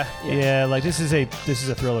 Yeah. Yeah, like this is a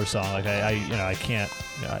thriller song. Like I can't.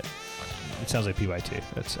 It sounds like PYT.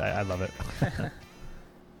 I love it.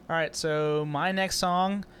 All right, so my next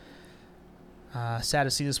song, sad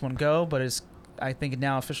to see this one go, but it's, I think,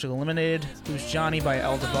 now officially eliminated. Who's Johnny by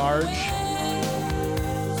El DeBarge.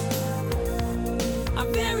 A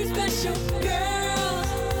very special girl.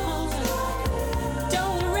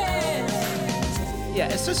 Don't rest. Yeah,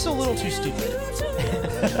 it's just a little too stupid.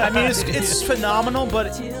 I mean, it's phenomenal,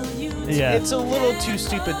 but Yeah. it's a little too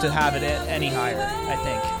stupid to have it any higher, I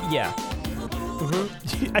think. Yeah.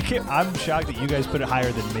 I'm shocked that you guys put it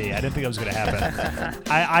higher than me. I didn't think it was going to happen.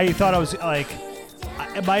 I thought I was like,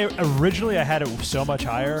 originally I had it so much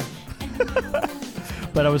higher,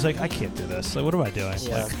 but I was like, I can't do this. Like, what am I doing?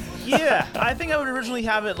 Yeah. Like, Yeah, I think I would originally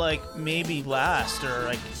have it like maybe last or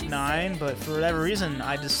like 9, but for whatever reason,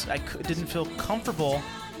 didn't feel comfortable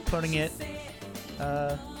putting it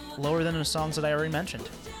lower than the songs that I already mentioned.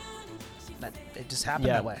 It just happened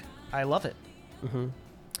that way. I love it.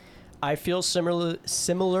 I feel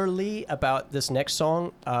similarly about this next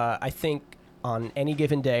song. I think on any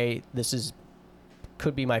given day,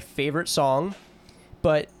 could be my favorite song.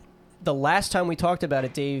 But the last time we talked about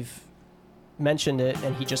it, Dave mentioned it,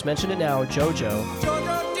 and he just mentioned it now, JoJo.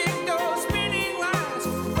 JoJo did go spinning rounds,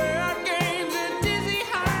 where games and dizzy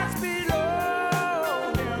heights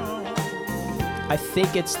below. I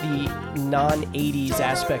think it's the non-80s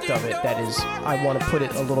aspect of it that is, I want to put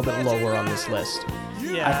it a little bit lower on this list.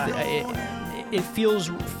 Yeah. It feels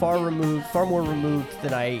far more removed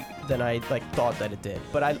than I like thought that it did.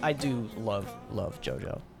 But I do love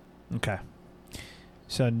JoJo. okay.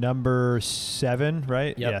 So number 7,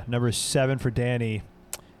 right? Yep. Yeah. Number 7 for Danny.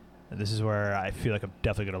 And this is where I feel like I'm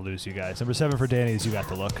definitely going to lose you guys. Number 7 for Danny is You Got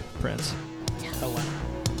the Look, Prince. Oh, wow.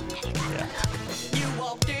 Yeah. You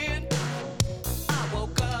walked in, I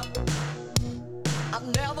woke up. I've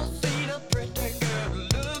never seen a pretty girl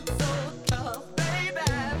look so tough, baby.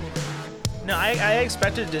 No, I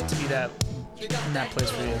expected it to be that in that place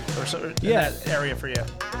for you, or so, in that area for you.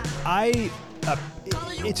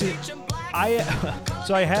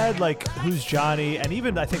 So I had like Who's Johnny, and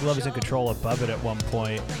even I think Love Is in Control above it at one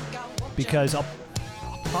point, because I'll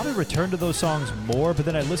probably return to those songs more. But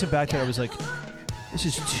then I listened back to it, I was like, this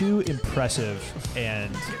is too impressive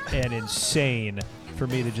and insane for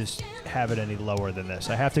me to just have it any lower than this.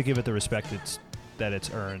 I have to give it the respect that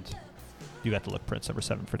it's earned. You Got the Look, Prince. Number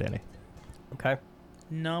 7 for Danny. Okay.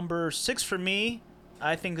 Number 6 for me.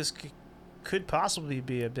 I think this could possibly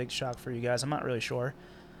be a big shock for you guys. I'm not really sure.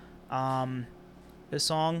 This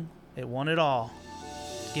song, it won it all.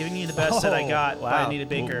 Giving You the Best That I Got by Anita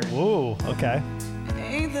Baker. Whoa. Okay.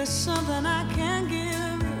 Ain't there something I can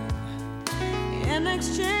give in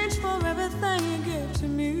exchange for everything you give to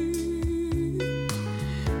me?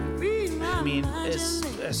 I mean,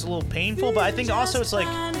 it's a little painful, but I think also it's like,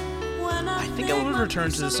 I think I would return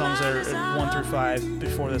to the songs that are 1 through 5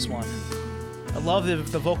 before this one. I love the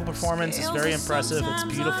vocal performance. It's very impressive. It's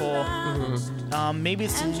beautiful. Maybe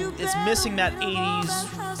it's missing that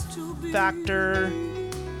 80s factor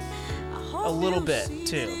a little bit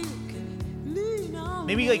too.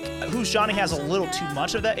 Maybe like Who's Johnny has a little too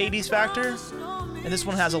much of that 80s factor, and this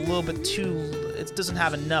one has a little bit too. It doesn't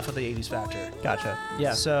have enough of the 80s factor. Gotcha.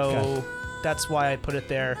 Yeah. So that's why I put it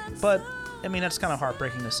there. But I mean, that's kind of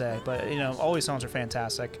heartbreaking to say. But you know, all these songs are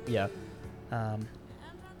fantastic. Yeah.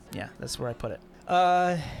 Yeah, that's where I put it.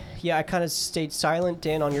 Yeah, I kind of stayed silent,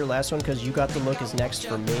 Dan, on your last one because You Got the Look is next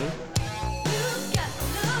for me.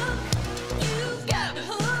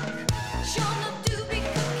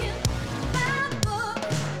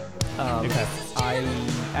 I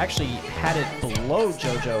actually had it below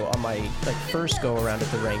JoJo on my first go around at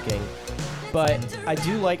the ranking, but I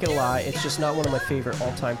do like it a lot. It's just not one of my favorite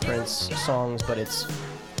all-time Prince songs, but it's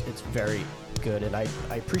very good, and I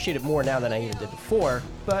appreciate it more now than I even did before.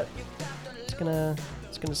 But it's gonna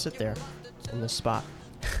sit there in this spot.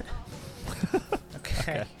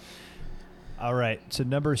 Okay. All right. So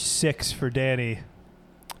number 6 for Danny.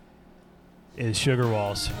 is Sugar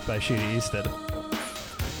Walls by Sheena Easton.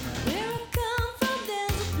 Where I come from,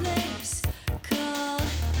 there's a place called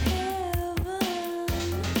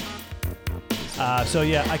heaven. So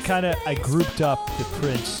yeah, I grouped up the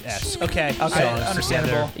Prince-esque. Okay, songs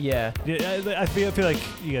understandable. together. Yeah. Yeah, I feel like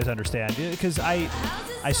you guys understand because I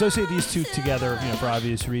associate these two together, for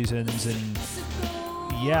obvious reasons, and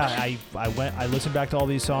yeah, I listened back to all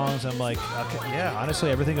these songs. I'm like, okay, yeah,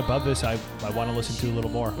 honestly, everything above this, I want to listen to a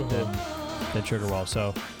little more than Sugar Walls.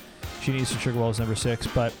 So Sheena Easton, Sugar Walls, number 6,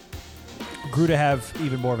 but grew to have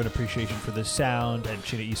even more of an appreciation for the sound and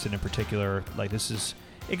Sheena Easton in particular. Like it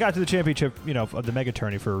got to the championship, of the Mega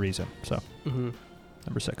Tourney for a reason. So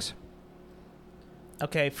number 6.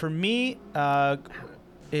 Okay, for me,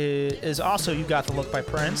 is also You Got the Look by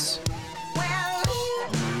Prince.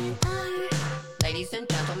 Ladies and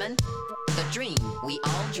gentlemen, the dream we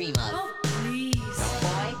all dream of.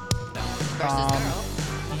 Boy versus girl.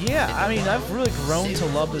 Yeah, I mean, I've really grown to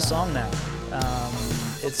love this song now.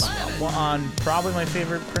 It's on probably my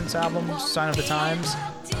favorite Prince album, Sign of the Times.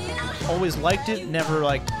 Always liked it, never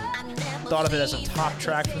thought of it as a top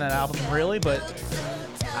track from that album, really, but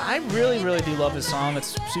I really, really do love this song.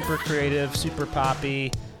 It's super creative, super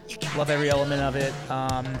poppy. Love every element of it.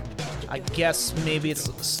 I guess maybe it's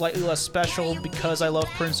slightly less special because I love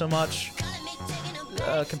Prince so much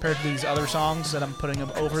compared to these other songs that I'm putting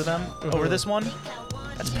over them, over this one.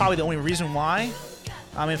 That's probably the only reason why.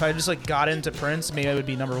 I mean, if I just got into Prince, maybe I would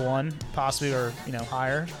be number 1, possibly, or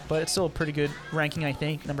higher. But it's still a pretty good ranking, I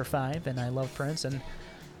think, number 5. And I love Prince, and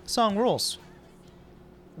the song rules.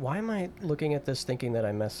 Why am I looking at this thinking that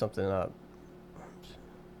I messed something up?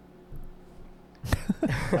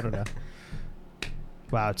 I don't know.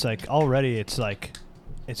 Wow, it's already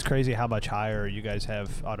it's crazy how much higher you guys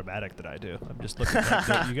have Automatic than I do. I'm just looking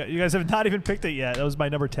at it. You guys have not even picked it yet. That was my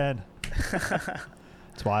number 10.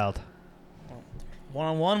 It's wild. One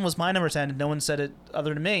on One was my number 10, and no one said it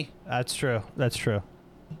other than me. That's true. All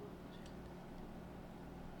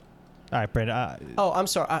right, Brandon. Oh, I'm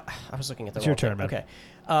sorry. I was looking at the It's wrong your turn, thing.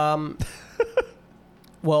 man. Okay.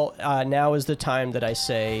 Well, now is the time that I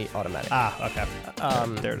say Automatic. Okay.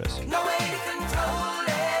 There it is. No way to control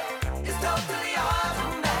it. It's totally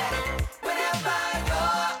automatic whenever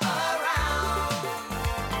you're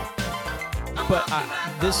around. But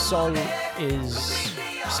this song is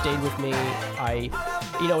stayed with me.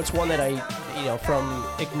 It's one that I, from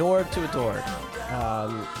ignored to adored.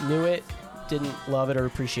 Knew it, didn't love it or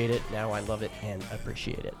appreciate it. Now I love it and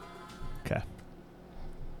appreciate it. Okay.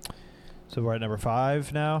 So we're at number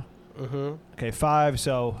 5 now. Mm-hmm. Okay, 5.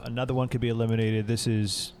 So another one could be eliminated. This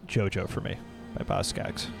is JoJo for me by Boz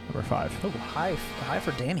Skaggs. Number 5. Oh, high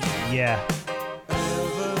for Danny. Yeah.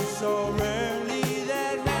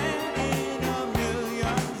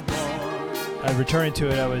 Returning to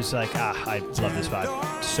it, I was like, I love this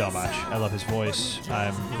vibe so much. I love his voice.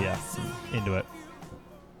 I'm into it.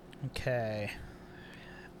 Okay.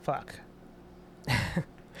 Fuck.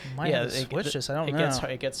 Might have to switch this. I don't know.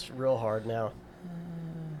 It gets real hard now.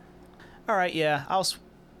 All right, yeah.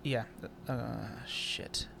 Yeah.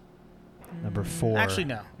 Shit. Number 4. Actually,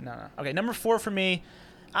 no. Okay, number 4 for me.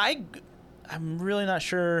 I'm really not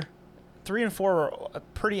sure. 3 and 4 are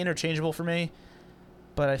pretty interchangeable for me,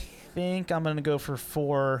 but I think I'm gonna go for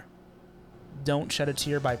 4. Don't Shed a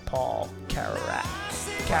Tear by Paul Carrack.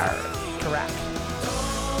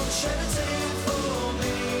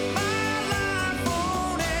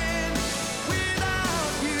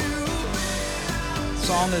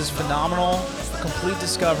 Song is phenomenal, complete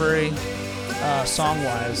discovery,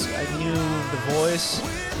 song-wise. I knew the voice.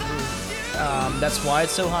 That's why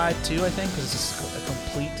it's so high too, I think, because it's a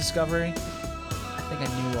complete discovery. I think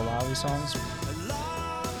I knew a lot of these songs,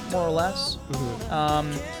 more or less.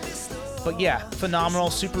 But yeah,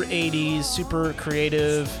 phenomenal, super 80s, super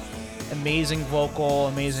creative, amazing vocal,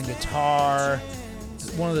 amazing guitar.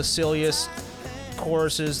 One of the silliest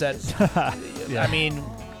choruses that, Yeah. I mean,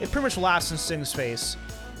 it pretty much laughs in Sting's face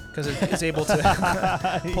because it's able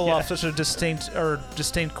to pull off such a distinct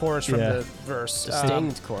chorus from the verse.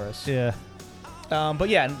 Distinct chorus. Yeah. But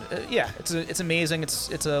yeah, it's amazing.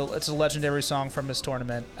 It's a legendary song from this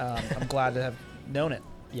tournament. I'm glad to have known it.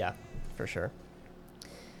 Yeah, for sure.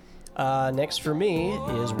 Next for me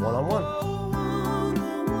is One on One.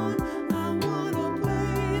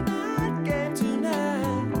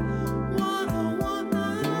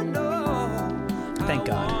 Thank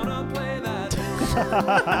God.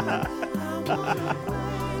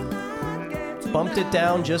 Bumped it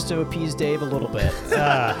down just to appease Dave a little bit.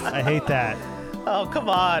 I hate that. Oh, come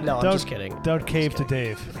on. No, I'm just kidding. Don't cave to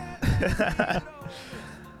Dave.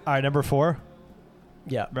 All right, number 4.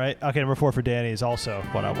 Yeah. Right? Okay, number 4 for Danny is also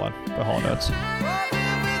 1-on-1 by Hall & Oates.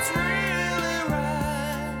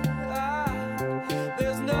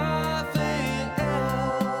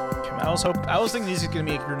 I was thinking this is gonna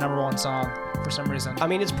be your number 1 song for some reason. I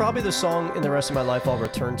mean, it's probably the song in the rest of my life I'll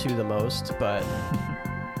return to the most, but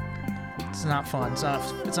It's not fun. It's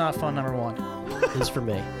not a fun number 1. it is for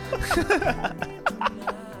me.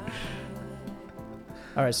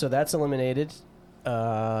 All right, so that's eliminated.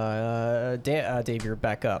 Dave, you're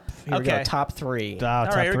back up. Here we go. Okay. Top 3. Top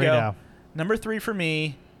right, here 3 we go. now. Number 3 for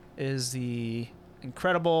me is the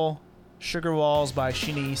incredible Sugar Walls by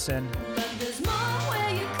Sheena Easton. There's more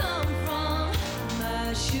where you come from,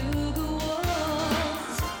 my sugar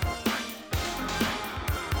walls.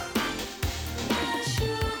 My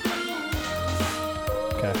sugar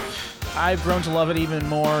walls. Okay. I've grown to love it even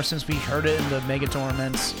more since we heard it in the Mega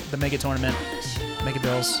Tournament, Mega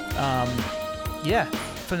Bills. Yeah,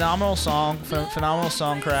 phenomenal song, phenomenal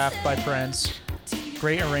songcraft by Prince.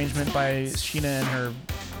 Great arrangement by Sheena and her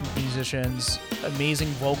musicians. Amazing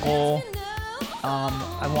vocal.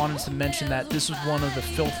 I wanted to mention that this was one of the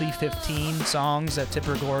Filthy 15 songs that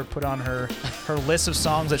Tipper Gore put on her list of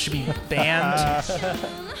songs that should be banned.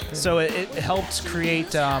 So it helped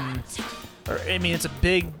create. It's a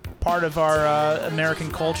big part of our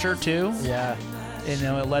American culture too. Yeah. You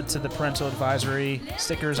know, it led to the parental advisory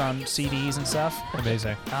stickers on CDs and stuff.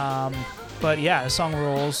 Amazing. But yeah, the song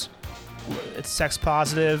rules. It's sex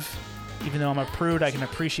positive. Even though I'm a prude, I can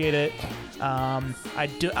appreciate it.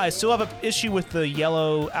 I still have an issue with the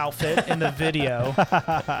yellow outfit in the video, but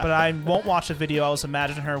I won't watch the video. I'll just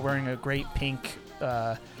imagine her wearing a great pink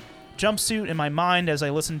jumpsuit in my mind as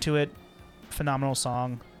I listen to it. Phenomenal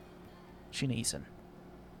song. Sheena Easton.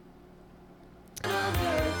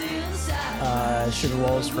 Sugar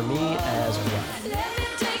Walls for me as well. Let me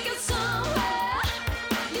take you somewhere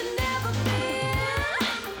you've never been.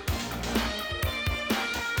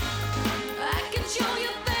 I can show you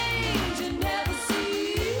things you never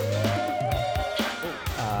see.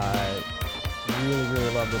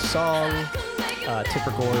 Really love this song.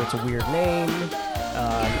 Tipper Gore, it's a weird name.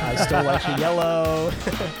 I still like the yellow.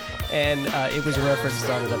 And it was a reference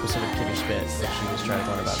on an episode of Kidder Spit that she was trying to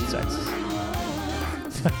learn about sex.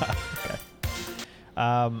 Okay.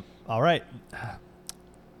 All right.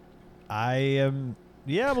 I'm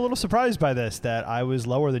a little surprised by this, that I was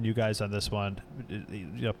lower than you guys on this one.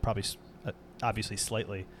 Probably, obviously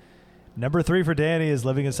slightly. Number 3 for Danny is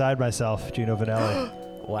Living Inside Myself, Gino Vanelli.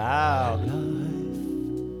 Wow.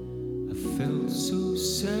 I felt so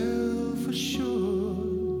self-assured,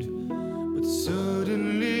 but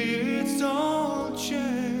suddenly it's all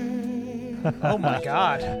changed. Oh my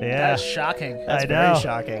God. Yeah. That's shocking. That's I very know.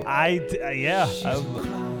 shocking.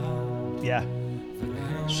 Yeah.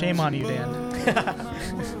 Shame on you, Dan.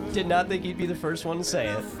 Did not think you'd be the first one to say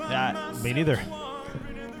it. Me neither.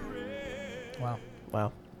 Wow.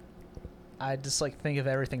 Wow. I just think of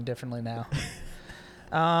everything differently now.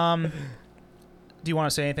 Do you want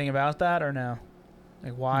to say anything about that or no?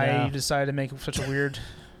 Like why No. you decided to make such a weird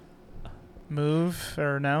move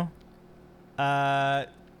or no?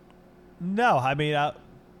 No. I mean,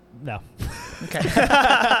 no. Okay.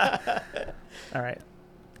 All right.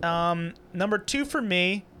 Number 2 for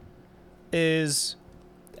me is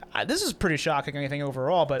this is pretty shocking, I think,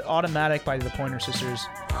 overall, but Automatic by the Pointer Sisters.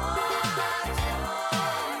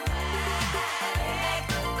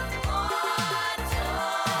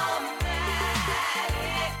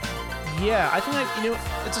 Yeah, I think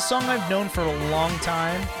it's a song I've known for a long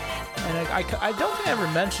time, and I don't think I ever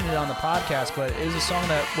mentioned it on the podcast, but it is a song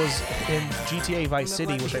that was in GTA Vice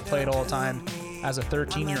City, which I played all the time as a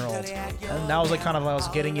 13-year-old, and that was kind of I was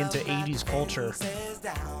getting into 80s culture,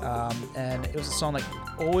 and it was a song that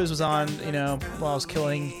always was on, while I was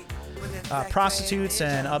killing prostitutes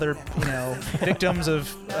and other, victims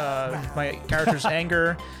of my character's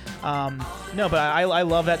anger. No, but I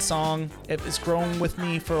love that song. It's grown with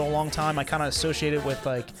me for a long time. I kind of associate it with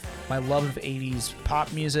my love of 80s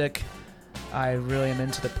pop music. I really am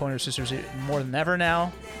into the Pointer Sisters more than ever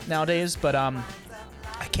nowadays, but I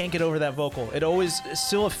can't get over that vocal. It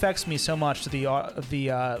still affects me so much to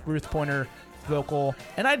the Ruth Pointer vocal.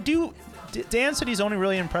 And Dan said he's only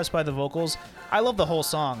really impressed by the vocals. I love the whole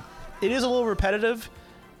song. It is a little repetitive,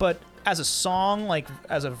 but as a song,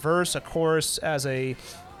 as a verse, a chorus, as a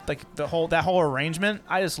that whole arrangement,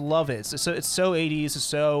 I just love it. It's so 80s, it's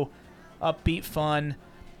so upbeat, fun.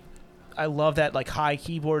 I love that high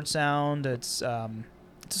keyboard sound. It's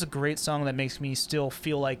just a great song that makes me still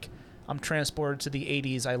feel like I'm transported to the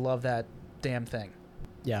 80s. I love that damn thing.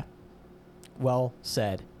 Yeah. Well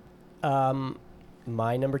said.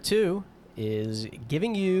 My number 2 is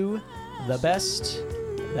giving you The Best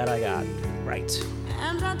That I Got. Right.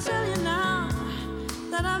 And I tell you now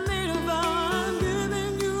that I made a vow. I'm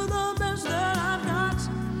giving you the best that I've got,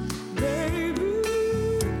 baby.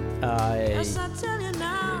 Yes, I tell you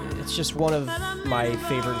now. It's just one of my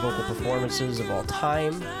favorite vocal performances of all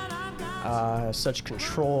time. Such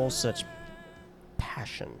control, such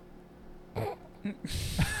passion.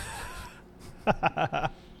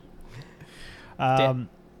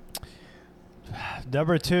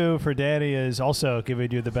 Number 2 for Danny is also Giving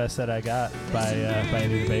You the Best That I Got by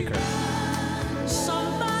Anita Baker.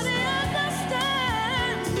 Somebody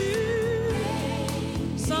understand me.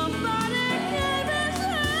 Somebody give his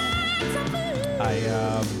hand to me.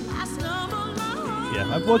 I stumbled my heart.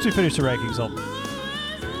 Yeah, once we finish the rankings,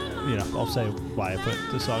 I'll say why I put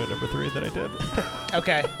the song at number 3 that I did.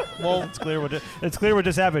 Okay. Well, It's clear what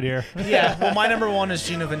just happened here. yeah. Well, my number 1 is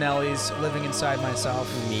Gino Vanelli's "Living Inside Myself."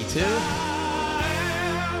 Me too.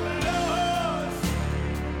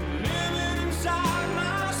 Living inside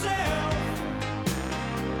myself,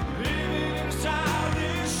 living inside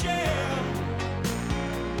this shell,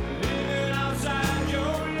 living outside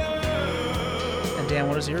your love. And Dan,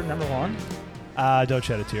 what is your number 1? Don't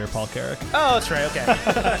Shed a Tear, Paul Carrack. Oh, that's right. Okay. I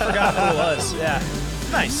forgot who it was. Yeah.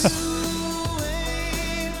 Nice.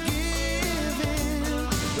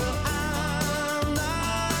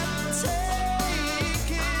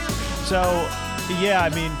 So, yeah, I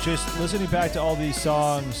mean, just listening back to all these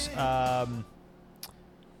songs,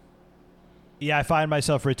 yeah, I find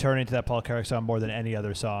myself returning to that Paul Carrack song more than any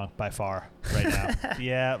other song by far right now.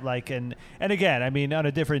 Yeah, like, and again, I mean, on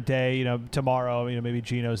a different day, tomorrow, maybe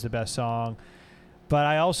Gino's the best song. But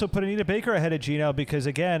I also put Anita Baker ahead of Gino because,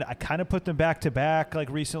 again, I kind of put them back to back like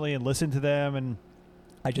recently and listened to them, and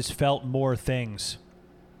I just felt more things.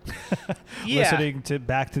 Listening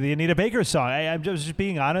back to the Anita Baker song. I'm just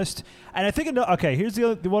being honest. And I think, okay, here's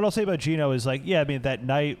what I'll say about Gino is like, yeah, I mean, that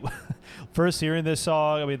night, first hearing this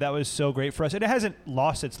song, I mean, that was so great for us. And it hasn't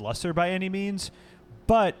lost its luster by any means.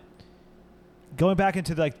 But going back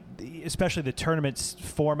into, like, especially the tournament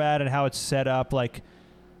format and how it's set up, like,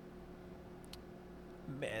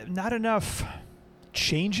 not enough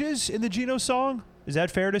changes in the Gino song. Is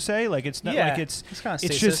that fair to say? Like, it's not like it's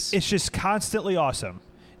just constantly awesome.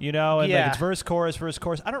 And like it's verse, chorus.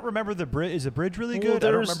 I don't remember the bridge. Is the bridge really good? I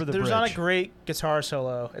don't remember the bridge. There's not a great guitar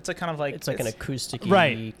solo. It's like kind of like it's like an acoustic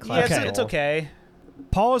right. classical. Yeah, it's okay.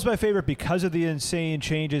 Paul is my favorite because of the insane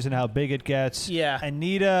changes and how big it gets. Yeah.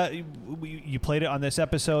 Anita, you played it on this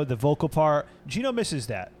episode, the vocal part. Gino misses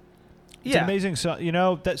that. It's an amazing song,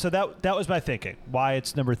 that was my thinking. Why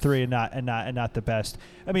it's number 3 and not the best.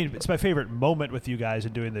 I mean, it's my favorite moment with you guys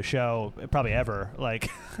in doing the show, probably ever.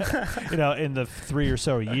 Like, in the 3 or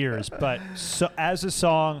so years. But so as a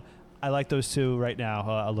song, I like those 2 right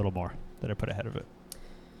now a little more that I put ahead of it.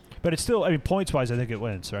 But it's still, I mean, points wise, I think it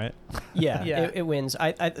wins, right? Yeah, Yeah. It wins.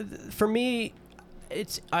 For me,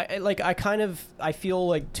 I feel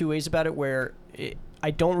like 2 ways about it where. I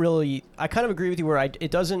kind of agree with you where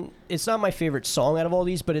it's not my favorite song out of all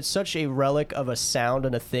these, but it's such a relic of a sound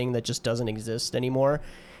and a thing that just doesn't exist anymore.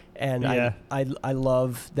 And I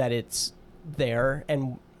love that it's there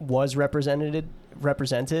and was represented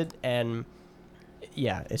and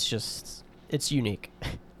yeah, it's unique.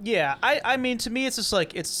 Yeah, I mean, to me, it's just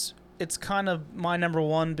like it's kind of my number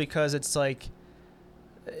 1 because it's like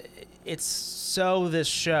it's so this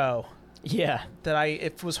show. Yeah, that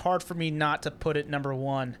it was hard for me not to put it number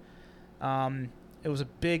 1. It was a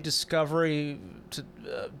big discovery.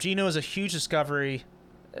 Gino is a huge discovery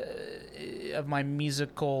of my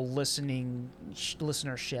musical listenership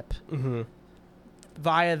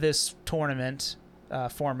via this tournament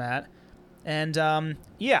format. And I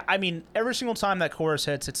mean, every single time that chorus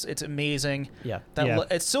hits, it's amazing. Yeah,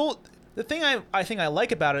 It's still the thing I think I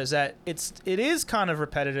like about it is that it is kind of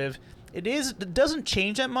repetitive. It doesn't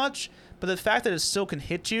change that much. But the fact that it still can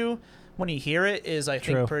hit you when you hear it is, I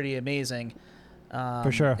think, pretty amazing.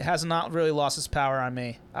 For sure. It has not really lost its power on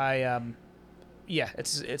me.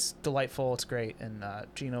 It's delightful. It's great. And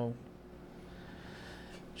Gino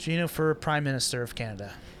for Prime Minister of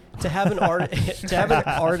Canada. To have an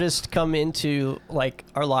artist come into like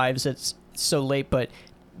our lives that's so late, but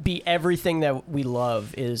be everything that we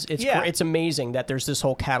love it's amazing that there's this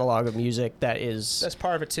whole catalog of music that's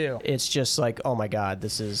part of it too. It's just like, oh my God,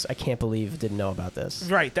 I can't believe I didn't know about this.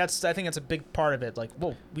 Right. I think that's a big part of it. Like,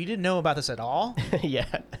 whoa, we didn't know about this at all. Yeah.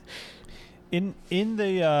 In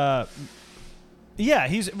the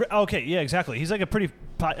he's okay. Yeah, exactly. He's like a pretty.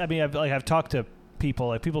 I mean, I've talked to people.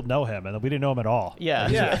 Like people know him, and we didn't know him at all.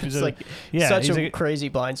 Yeah. It's such a crazy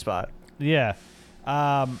blind spot. Yeah.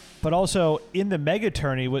 But also in the mega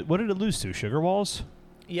tourney, what did it lose to? Sugar Walls?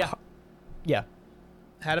 Yeah. Yeah.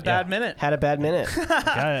 Had a bad minute. Had a bad minute.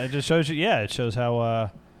 Yeah, it just shows you. Yeah, it shows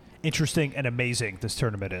how interesting and amazing this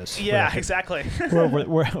tournament is. Yeah, exactly.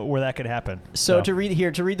 Where that could happen. So to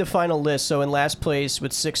read the final list. So in last place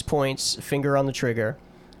with 6 points, finger on the trigger.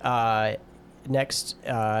 Next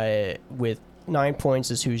with 9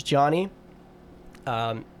 points is Who's Johnny.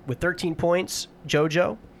 With 13 points,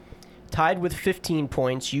 JoJo. Tied with 15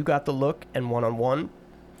 points, You Got the Look and One on One.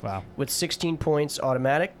 Wow. With 16 points,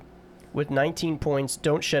 Automatic. With 19 points,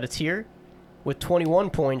 Don't Shed a Tear. With 21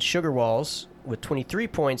 points, Sugar Walls. With 23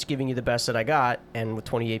 points, Giving You the Best That I Got. And with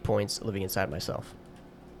 28 points, Living Inside Myself.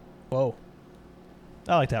 Whoa.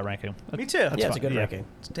 I like that ranking. Me too. Yeah, it's a good ranking.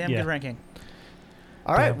 It's a damn good ranking.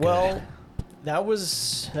 All right, Damn good. well,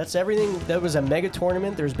 that's everything. That was a mega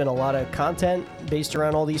tournament. There's been a lot of content based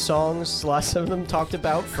around all these songs. Lots of them talked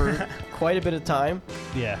about for quite a bit of time.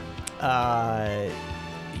 Yeah.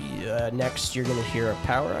 Next, you're going to hear a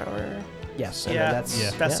Power Hour. Yes. And then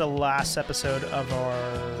that's the last episode of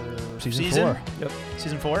our Season 4. Yep.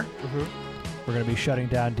 Season 4? We're going to be shutting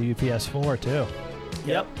down DUPS 4 too.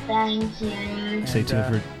 Yep. Thank you. Stay tuned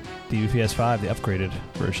for DUPS 5, the upgraded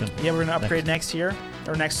version. Yeah, we're going to upgrade next year,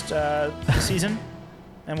 or next season.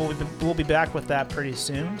 And we'll be back with that pretty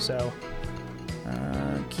soon. So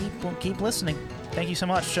keep listening. Thank you so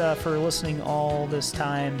much for listening all this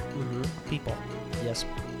time, people. Yes.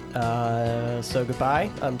 So goodbye.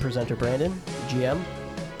 I'm presenter Brandon, GM.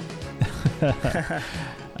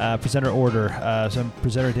 Presenter order. So I'm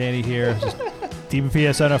presenter Danny here.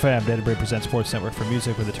 DPS on FM, Data Break Presents Sports Network for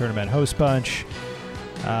Music with the Tournament Host Bunch.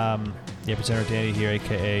 Presenter Danny here,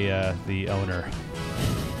 a.k.a. the owner.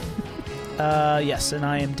 Yes, and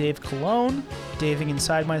I am Dave Colon, daving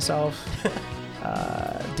inside myself,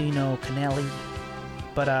 Dino Canelli.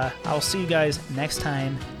 But I'll see you guys next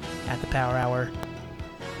time at the Power Hour.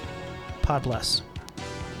 Pod bless.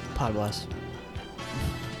 Pod bless.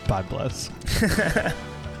 God bless.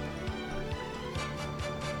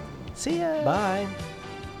 See ya. Bye.